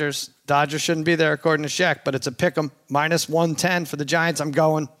 Giants-Dodgers. Dodgers shouldn't be there according to Shaq, but it's a pick 'em. Minus 110 for the Giants. I'm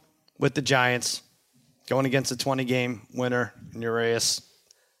going with the Giants. Going against a 20-game winner, Urias.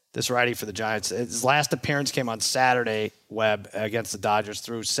 This righty for the Giants. His last appearance came on Saturday, Webb, against the Dodgers.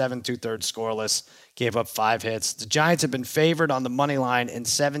 Threw 7 2/3 scoreless, gave up 5 hits. The Giants have been favored on the money line in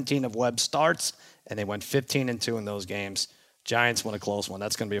 17 of Webb's starts, and they went 15-2 in those games. Giants won a close one.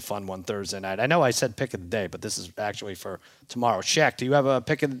 That's going to be a fun one Thursday night. I know I said pick of the day, but this is actually for tomorrow. Shaq, do you have a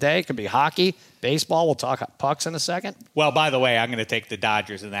pick of the day? It could be hockey, baseball. We'll talk pucks in a second. Well, by the way, I'm going to take the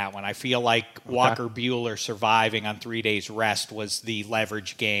Dodgers in that one. I feel like Walker Buehler surviving on 3 days rest was the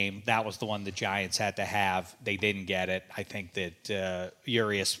leverage game. That was the one the Giants had to have. They didn't get it. I think that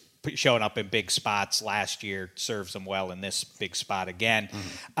Urias showing up in big spots last year serves them well in this big spot again.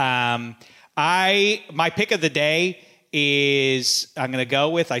 My pick of the day is I'm going to go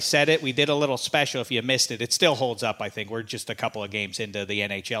with, I said it, we did a little special if you missed it. It still holds up, I think. We're just a couple of games into the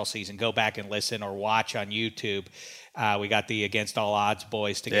NHL season. Go back and listen or watch on YouTube. We got the Against All Odds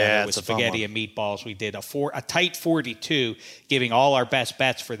boys together with Spaghetti and Meatballs. We did a tight 42, giving all our best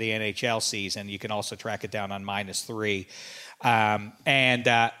bets for the NHL season. You can also track it down on -3.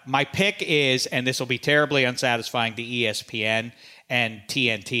 My pick is, and this will be terribly unsatisfying to ESPN and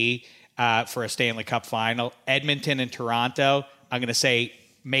TNT for a Stanley Cup final, Edmonton and Toronto. I'm going to say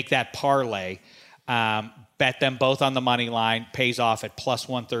make that parlay. Bet them both on the money line, pays off at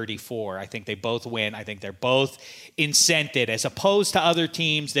 +134. I think they both win. I think they're both incented, as opposed to other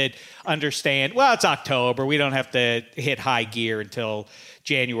teams that understand, well, it's October. We don't have to hit high gear until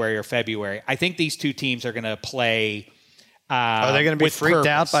January or February. I think these two teams are going to play Are they going to be freaked purpose.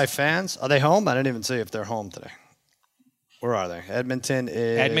 out by fans? Are they home? I didn't even see if they're home today. Where are they?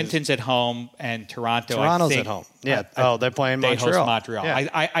 Edmonton's at home, and Toronto's at home. Yeah. They're playing Montreal. They host Montreal. Yeah.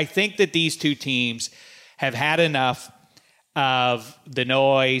 I think that these two teams have had enough of the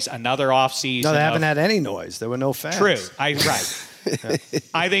noise, another offseason. No, they haven't had any noise. There were no fans. True. Right.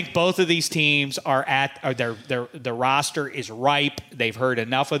 I think both of these teams are the roster is ripe. They've heard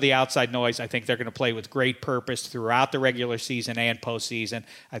enough of the outside noise. I think they're going to play with great purpose throughout the regular season and postseason.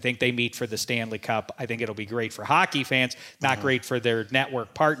 I think they meet for the Stanley Cup. I think it'll be great for hockey fans, not great for their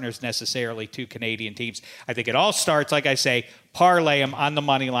network partners necessarily, two Canadian teams. I think it all starts, like I say, parlay them on the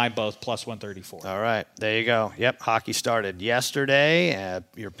money line, both +134. All right, there you go. Yep, hockey started yesterday.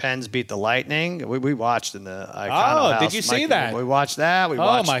 Your Pens beat the Lightning. We watched in the Icono House. Did you see that? We watched that.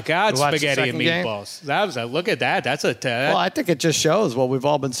 Oh my God, Spaghetti and Meatballs. That was look at that. That's a. Well, I think it just shows what we've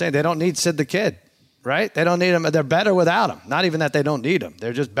all been saying. They don't need Sid the Kid, right? They don't need him. They're better without him. Not even that they don't need him.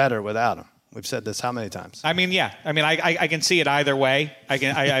 They're just better without him. We've said this how many times? I mean, yeah. I mean, I can see it either way.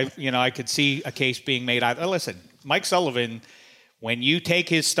 I could see a case being made. Listen, Mike Sullivan. When you take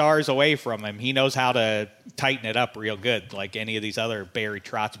his stars away from him, he knows how to tighten it up real good, like any of these other Barry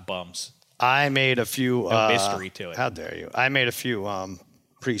Trotz bums. I made a few mystery to it. How dare you? I made a few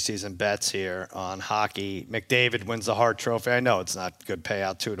preseason bets here on hockey. McDavid wins the Hart Trophy. I know it's not good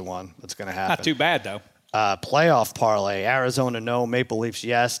payout, 2-1. That's going to happen. Not too bad though. Playoff parlay: Arizona no, Maple Leafs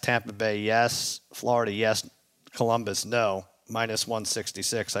yes, Tampa Bay yes, Florida yes, Columbus no.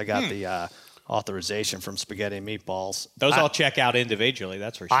 -166. I got the authorization from Spaghetti and Meatballs. Those all check out individually,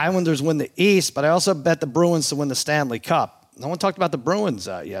 that's for sure. Islanders win the East, but I also bet the Bruins to win the Stanley Cup. No one talked about the Bruins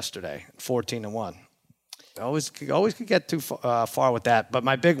yesterday, 14-1. Always could get too far with that. But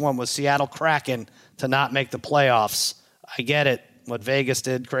my big one was Seattle Kraken to not make the playoffs. I get it. What Vegas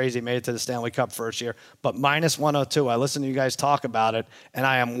did, crazy, made it to the Stanley Cup first year. But -102, I listened to you guys talk about it, and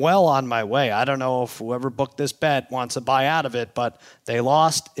I am well on my way. I don't know if whoever booked this bet wants to buy out of it, but they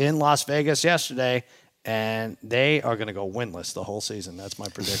lost in Las Vegas yesterday, and they are going to go winless the whole season. That's my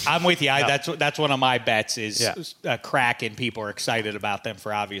prediction. I'm with you. That's one of my bets is Kraken. People are excited about them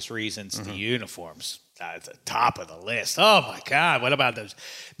for obvious reasons. The uniforms. At the top of the list. Oh my God! What about those?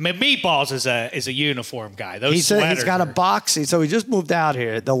 Meatballs is a uniform guy. Those sweaters. He's got a box. So he just moved out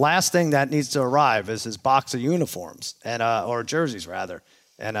here. The last thing that needs to arrive is his box of uniforms and or jerseys rather,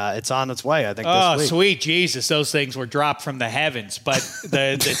 and it's on its way. I think. Oh, this week. Sweet Jesus! Those things were dropped from the heavens. But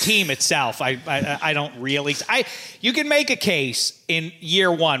the team itself, I don't really. You can make a case in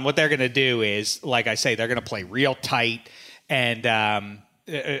year one. What they're going to do is, like I say, they're going to play real tight and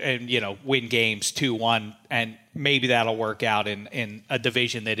win games 2-1, and maybe that'll work out in a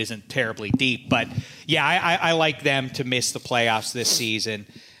division that isn't terribly deep. But yeah, I like them to miss the playoffs this season.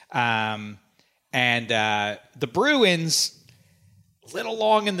 The Bruins, a little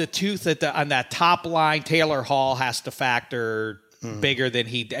long in the tooth on that top line. Taylor Hall has to factor bigger than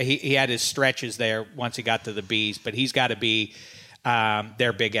he had his stretches there once he got to the Bees, but he's got to be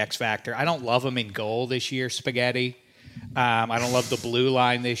their big X factor. I don't love him in goal this year, Spaghetti. I don't love the blue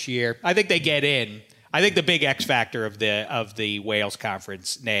line this year. I think they get in. I think the big X factor of the Wales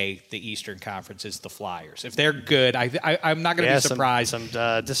Conference, the Eastern Conference, is the Flyers. If they're good, I'm not going to be surprised. Some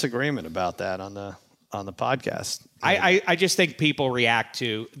disagreement about that on the podcast. I just think people react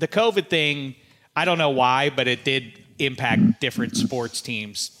to the COVID thing. I don't know why, but it did impact different sports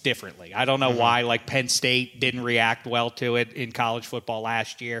teams differently. I don't know why, like Penn State didn't react well to it in college football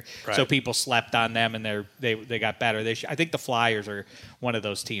last year. Right. So people slept on them and they got better this year. I think the Flyers are one of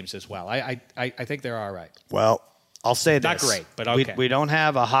those teams as well. I think they're all right. Well, I'll say this. Not great, but okay. We don't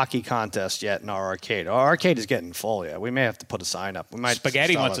have a hockey contest yet in our arcade. Our arcade is getting full yet. We may have to put a sign up.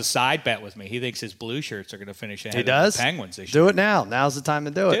 Spaghetti wants a side bet with me. He thinks his blue shirts are going to finish ahead of the Penguins this year. Do it now. Now's the time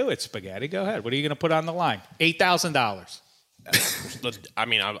to do it. Do it, Spaghetti. Go ahead. What are you going to put on the line? $8,000. I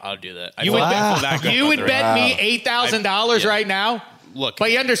mean, I'll do that. You would that bet, you would bet me $8,000 right now? Look,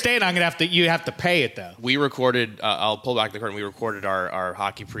 but you understand you have to pay it though. We recorded. I'll pull back the curtain. We recorded our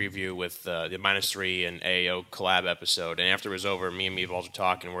hockey preview with the -3 and AO collab episode, and after it was over, me and Meatballs were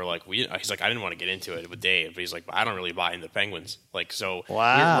talking. We're like, he's like, I didn't want to get into it with Dave, but he's like, I don't really buy into the Penguins. Like, so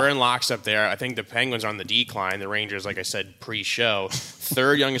we're in lockstep there. I think the Penguins are on the decline. The Rangers, like I said pre-show,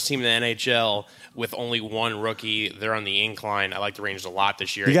 third youngest team in the NHL. With only one rookie, they're on the incline. I like the Rangers a lot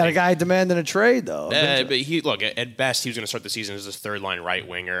this year. You got a guy demanding a trade, though. But at best, he was going to start the season as his third-line right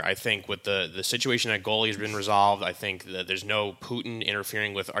winger. I think with the situation at goalie has been resolved. I think that there's no Putin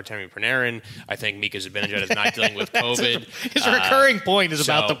interfering with Artemi Panarin. I think Mika Zibanejad is not dealing with COVID. His recurring point is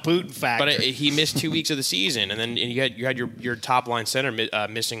about the Putin factor. But he missed 2 weeks of the season, and then you had your top-line center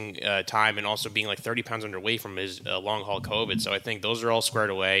missing time and also being like 30 pounds underweight from his long-haul COVID. So I think those are all squared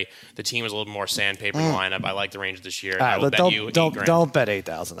away. The team is a little more sandpaper lineup. I like the Rangers this year. I will bet you don't bet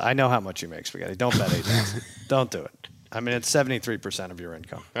 $8,000. I know how much you make, Spaghetti. Don't bet $8,000. Don't do it. I mean, it's 73% of your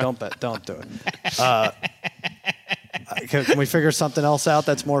income. Don't bet. Don't do it. Can we figure something else out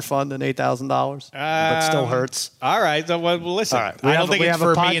that's more fun than $8,000, but still hurts? All right. So, well, listen. All right. I don't think it's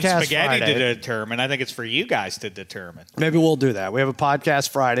for me and Spaghetti Friday to determine. I think it's for you guys to determine. Maybe we'll do that. We have a podcast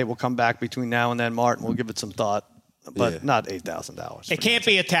Friday. We'll come back between now and then, Martin. We'll give it some thought. But not $8,000. It can't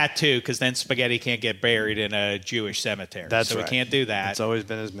be a tattoo because then Spaghetti can't get buried in a Jewish cemetery. That's right. We can't do that. It's always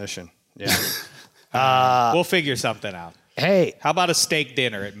been his mission. Yeah. We'll figure something out. Hey, how about a steak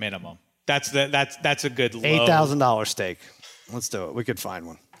dinner at minimum? That's a good low. $8,000 steak. Let's do it. We could find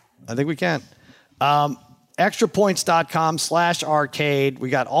one. I think we can. Extrapoints.com/arcade. We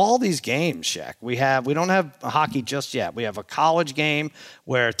got all these games, Shaq. We don't have hockey just yet. We have a college game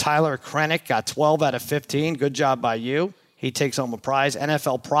where Tyler Krenick got 12 out of 15. Good job by you. He takes home a prize.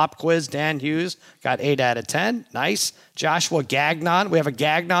 NFL prop quiz. Dan Hughes got 8 out of 10. Nice. Joshua Gagnon. We have a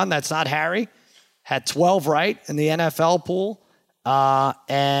Gagnon. That's not Harry. Had 12 right in the NFL pool.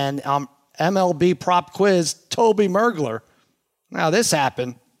 And MLB prop quiz. Toby Mergler. Now this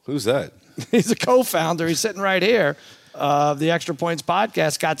happened. Who's that? He's a co-founder. He's sitting right here of the Extra Points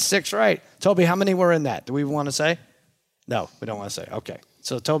podcast. Got 6 right. Toby, how many were in that? Do we want to say? No, we don't want to say. Okay.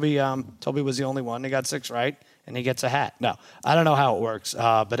 So Toby was the only one. He got 6 right, and he gets a hat. No, I don't know how it works.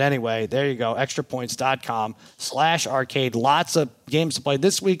 But anyway, there you go. Extrapoints.com/arcade. Lots of games to play.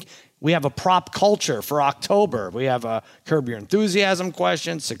 This week, we have a prop culture for October. We have a Curb Your Enthusiasm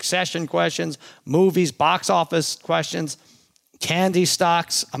questions, Succession questions, movies, box office questions, candy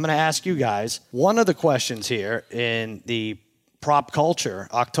stocks. I'm going to ask you guys. One of the questions here in the Prop Culture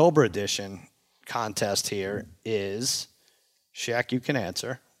October edition contest here is, Shaq, you can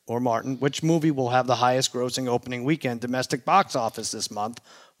answer, or Martin, which movie will have the highest grossing opening weekend domestic box office this month?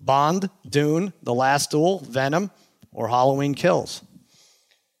 Bond, Dune, The Last Duel, Venom, or Halloween Kills?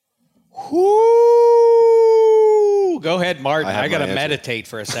 Whoo! Go ahead, Martin. I got to meditate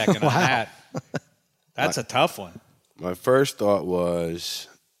for a second on that. That's a tough one. My first thought was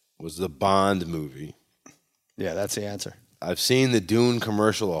the Bond movie. Yeah, that's the answer. I've seen the Dune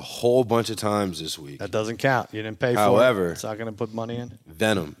commercial a whole bunch of times this week. That doesn't count. You didn't pay for it. However, it's not going to put money in.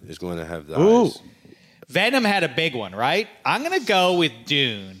 Venom is going to have the highest. Venom had a big one, right? I'm going to go with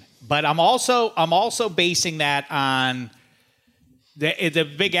Dune, but I'm also basing that on the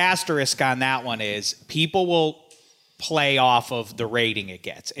big asterisk on that one is people will play off of the rating it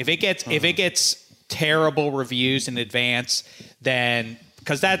gets. If it gets terrible reviews in advance, then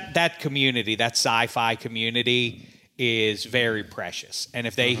because that community, that sci-fi community, is very precious, and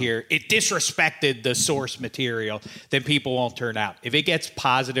if they hear it disrespected the source material, then people won't turn out. If it gets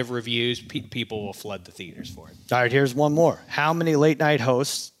positive reviews, people will flood the theaters for it. All right, here's one more. How many late night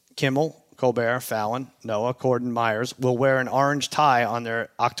hosts, Kimmel, Colbert, Fallon, Noah, Corden, Myers, will wear an orange tie on their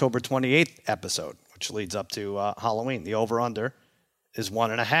October 28th episode, which leads up to Halloween? The over-under is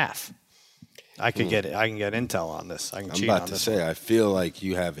 1.5. I can get intel on this. I can cheat on this. I feel like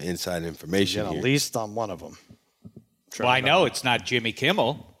you have inside information here. At least on one of them. Well, I know it's not Jimmy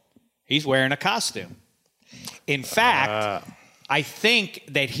Kimmel. He's wearing a costume. In fact, I think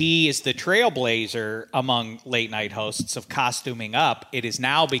that he is the trailblazer among late-night hosts of costuming up. It has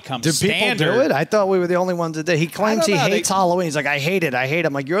now become standard. Do people do it? I thought we were the only ones that did. He claims he hates Halloween. He's like, I hate it.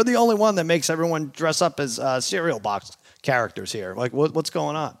 I'm like, you're the only one that makes everyone dress up as cereal box characters here. Like, what's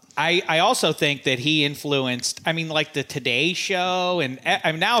going on? I also think that he influenced, like the Today Show, and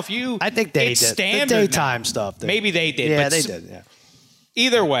now if you... I think they did. Standard the daytime now. Stuff. Maybe they did. Yeah, they did, yeah.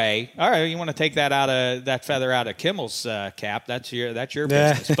 Either way, all right, you want to take that feather out of Kimmel's cap, that's your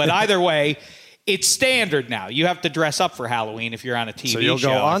business. But either way, it's standard now. You have to dress up for Halloween if you're on a TV So you'll show.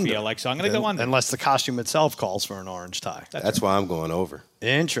 go I under. feel like so. I'm going to go under. Unless the costume itself calls for an orange tie. That's why I'm going over.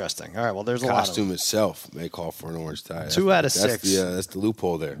 Interesting. All right. Well, there's a lot of Costume itself may call for an orange tie. 2 out of 6. That's the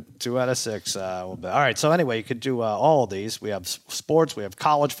loophole there. 2 out of 6 will be. All right. So anyway, you could do all of these. We have sports. We have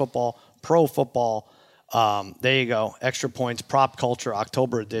college football, pro football. There you go. Extra Points, Prop Culture,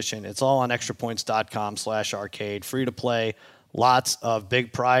 October edition. It's all on extrapoints.com/arcade. Free to play. Lots of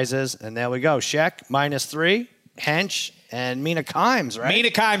big prizes. And there we go. Sheck, -3. Hench and Mina Kimes, right? Mina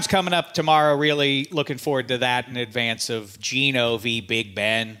Kimes coming up tomorrow. Really looking forward to that in advance of Gino v. Big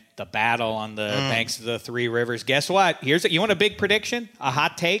Ben, the battle on the banks of the Three Rivers. Guess what? You want a big prediction? A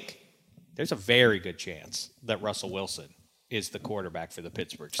hot take? There's a very good chance that Russell Wilson is the quarterback for the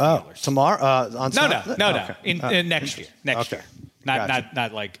Pittsburgh Steelers. Oh, tomorrow? On No. Okay. In next year. Next Okay. year. Gotcha.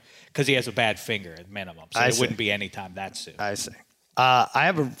 Not like because he has a bad finger at minimum. So I it see. wouldn't be anytime that soon. I see.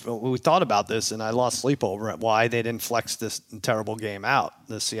 We thought about this, and I lost sleep over it. Why they didn't flex this terrible game out,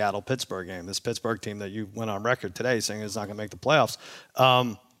 the Seattle-Pittsburgh game, this Pittsburgh team that you went on record today saying is not going to make the playoffs.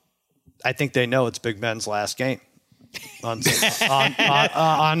 I think they know it's Big Ben's last game on national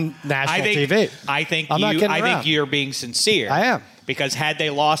TV. I think I'm not kidding around. you're being sincere. I am. Because had they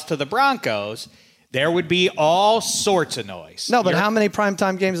lost to the Broncos, there would be all sorts of noise. No, but how many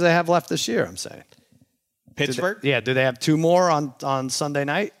primetime games do they have left this year, I'm saying? Pittsburgh? Do they have 2 more on Sunday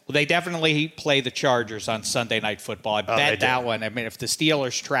night? Well, they definitely play the Chargers on Sunday Night Football. I bet that one. I mean, if the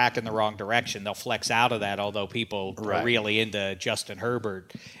Steelers track in the wrong direction, they'll flex out of that, although people are really into Justin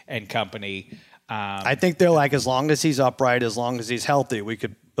Herbert and company. I think they're like, as long as he's upright, as long as he's healthy, we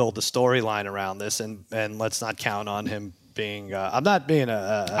could build a storyline around this, and let's not count on him being. I'm not being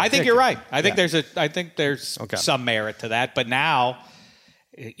a I think you're right. I think there's some merit to that. But now,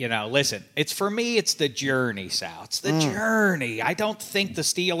 listen, for me, it's the journey, Sal. It's the journey. I don't think the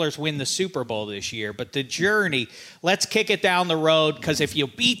Steelers win the Super Bowl this year, but the journey. Let's kick it down the road, because if you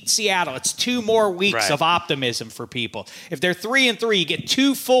beat Seattle, it's 2 more weeks of optimism for people. If they're 3-3, you get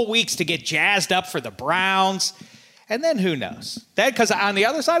 2 full weeks to get jazzed up for the Browns. And then who knows? Because on the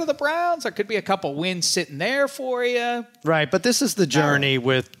other side of the Browns, there could be a couple wins sitting there for you. Right, but this is the journey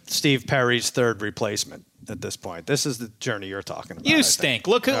with Steve Perry's third replacement at this point. This is the journey you're talking about. You stink.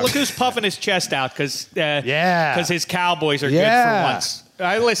 Look who's puffing his chest out because his Cowboys are good for once.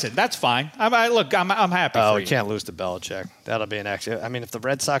 Listen, that's fine. I'm happy for you. We can't lose to Belichick. That'll be an extra. I mean, if the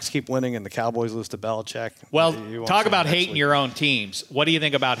Red Sox keep winning and the Cowboys lose to Belichick. Well, talk about hating your own teams. What do you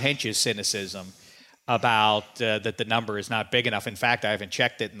think about Hench's cynicism about that the number is not big enough? In fact, I haven't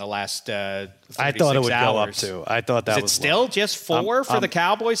checked it in the last 36 I thought it would hours. go up too. I thought that was still just 4 for the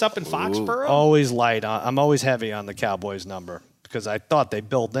Cowboys up in Foxborough? Always light. I'm always heavy on the Cowboys number because I thought they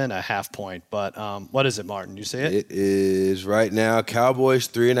built in a half point. But what is it, Martin? You see it? It is right now Cowboys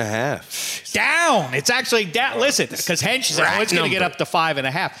 3.5. Down. It's actually down. Listen, because Hench said, it's going to get up to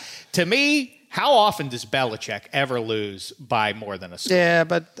 5.5. To me, how often does Belichick ever lose by more than a score? Yeah,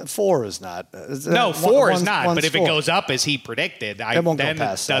 but 4 is not. No, 4 is not. But if it goes up as he predicted, it won't then go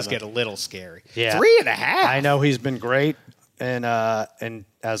past it does 7. get a little scary. Yeah. 3.5. I know he's been great and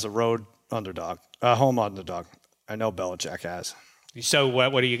as a road underdog, a home underdog. I know Belichick has. So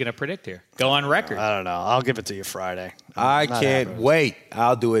what are you going to predict here? Go on record. I don't know. I'll give it to you Friday. I can't wait.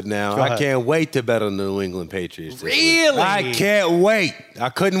 I'll do it now. I can't wait to bet on the New England Patriots this Really? week. I can't wait. I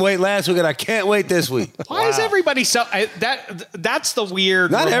couldn't wait last week, and I can't wait this week. Why is everybody so that's the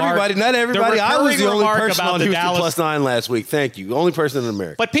weird Not remark. everybody. I was the only remark person about on the Houston Dallas +9 last week. Thank you. Only person in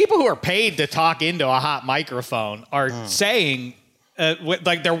America. But people who are paid to talk into a hot microphone are saying,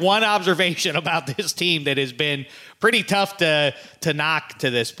 like, their one observation about this team that has been pretty tough to knock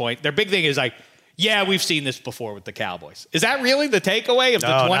to this point. Their big thing is like, yeah, we've seen this before with the Cowboys. Is that really the takeaway of the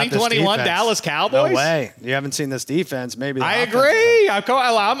 2021 Dallas Cowboys? No way. You haven't seen this defense. Maybe I agree.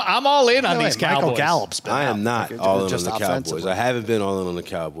 I'm all in on these Cowboys. Michael Gallup's been I am out. not all in on the Cowboys. offensively. I haven't been all in on the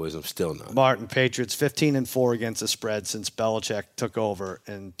Cowboys. I'm still not. Martin, Patriots 15-4 against the spread since Belichick took over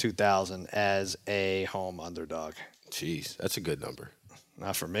in 2000 as a home underdog. Jeez, that's a good number.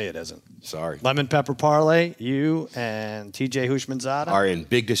 Not for me, it isn't. Sorry. Lemon Pepper Parlay, you and TJ Hushmanzada are in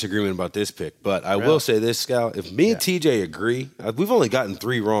big disagreement about this pick. But I will say this, Scout. If me and TJ agree, we've only gotten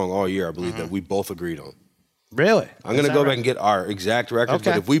 3 wrong all year, I believe, that we both agreed on. Really? I'm going to go back and get our exact records.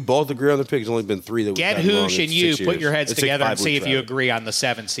 Okay. But if we both agree on the pick, it's only been 3 that we've Get gotten wrong Hoosh in and you 6 put years. your heads It's together and 5 see weeks if you out. agree on the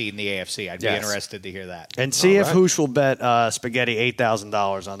 7th seed in the AFC. I'd be interested to hear that. And see if Hoosh will bet Spaghetti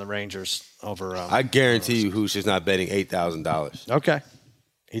 $8,000 on the Rangers over. I guarantee you Hoosh is not betting $8,000. Okay.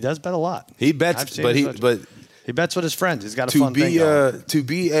 He does bet a lot. He bets, but he bets with his friends. He's got a fun thing going. To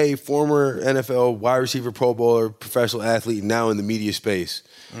be a former NFL wide receiver, Pro Bowler, professional athlete, now in the media space,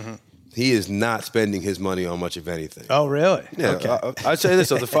 he is not spending his money on much of anything. Oh, really? Yeah, Okay. I'd say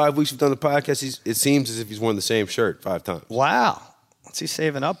this. Of the 5 weeks we've done the podcast, it seems as if he's worn the same shirt 5 times. Wow. What's he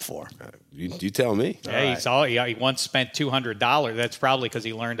saving up for? You tell me. Yeah, he once spent $200. That's probably because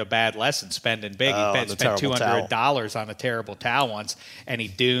he learned a bad lesson spending big. He spent $200 on a terrible towel once, and he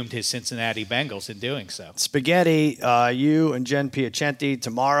doomed his Cincinnati Bengals in doing so. Spaghetti, you and Jen Piacenti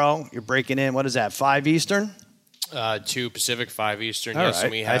tomorrow. You're breaking in, what is that, 5 Eastern? 2 Pacific, 5 Eastern. All yes, right.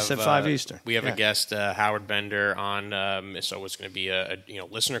 and we have, I said 5 Eastern. We have a guest, Howard Bender, on. So it's going to be a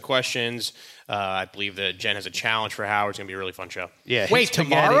listener questions. I believe that Jen has a challenge for Howard. It's going to be a really fun show. Yeah. Wait,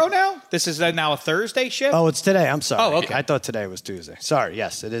 tomorrow now? This is now a Thursday shift? Oh, it's today. I'm sorry. Oh, okay. I thought today was Tuesday. Sorry.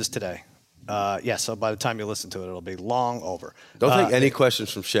 Yes, it is today. So by the time you listen to it, it'll be long over. Don't take any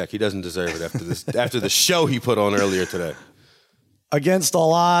questions from Sheck. He doesn't deserve it after this. After the show he put on earlier today. Against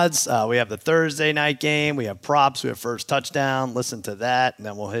all odds, we have the Thursday night game. We have props. We have first touchdown. Listen to that, and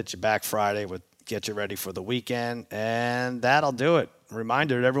then we'll hit you back Friday with get you ready for the weekend. And that'll do it.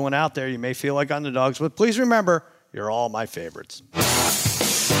 Reminder to everyone out there, you may feel like underdogs, but please remember, you're all my favorites.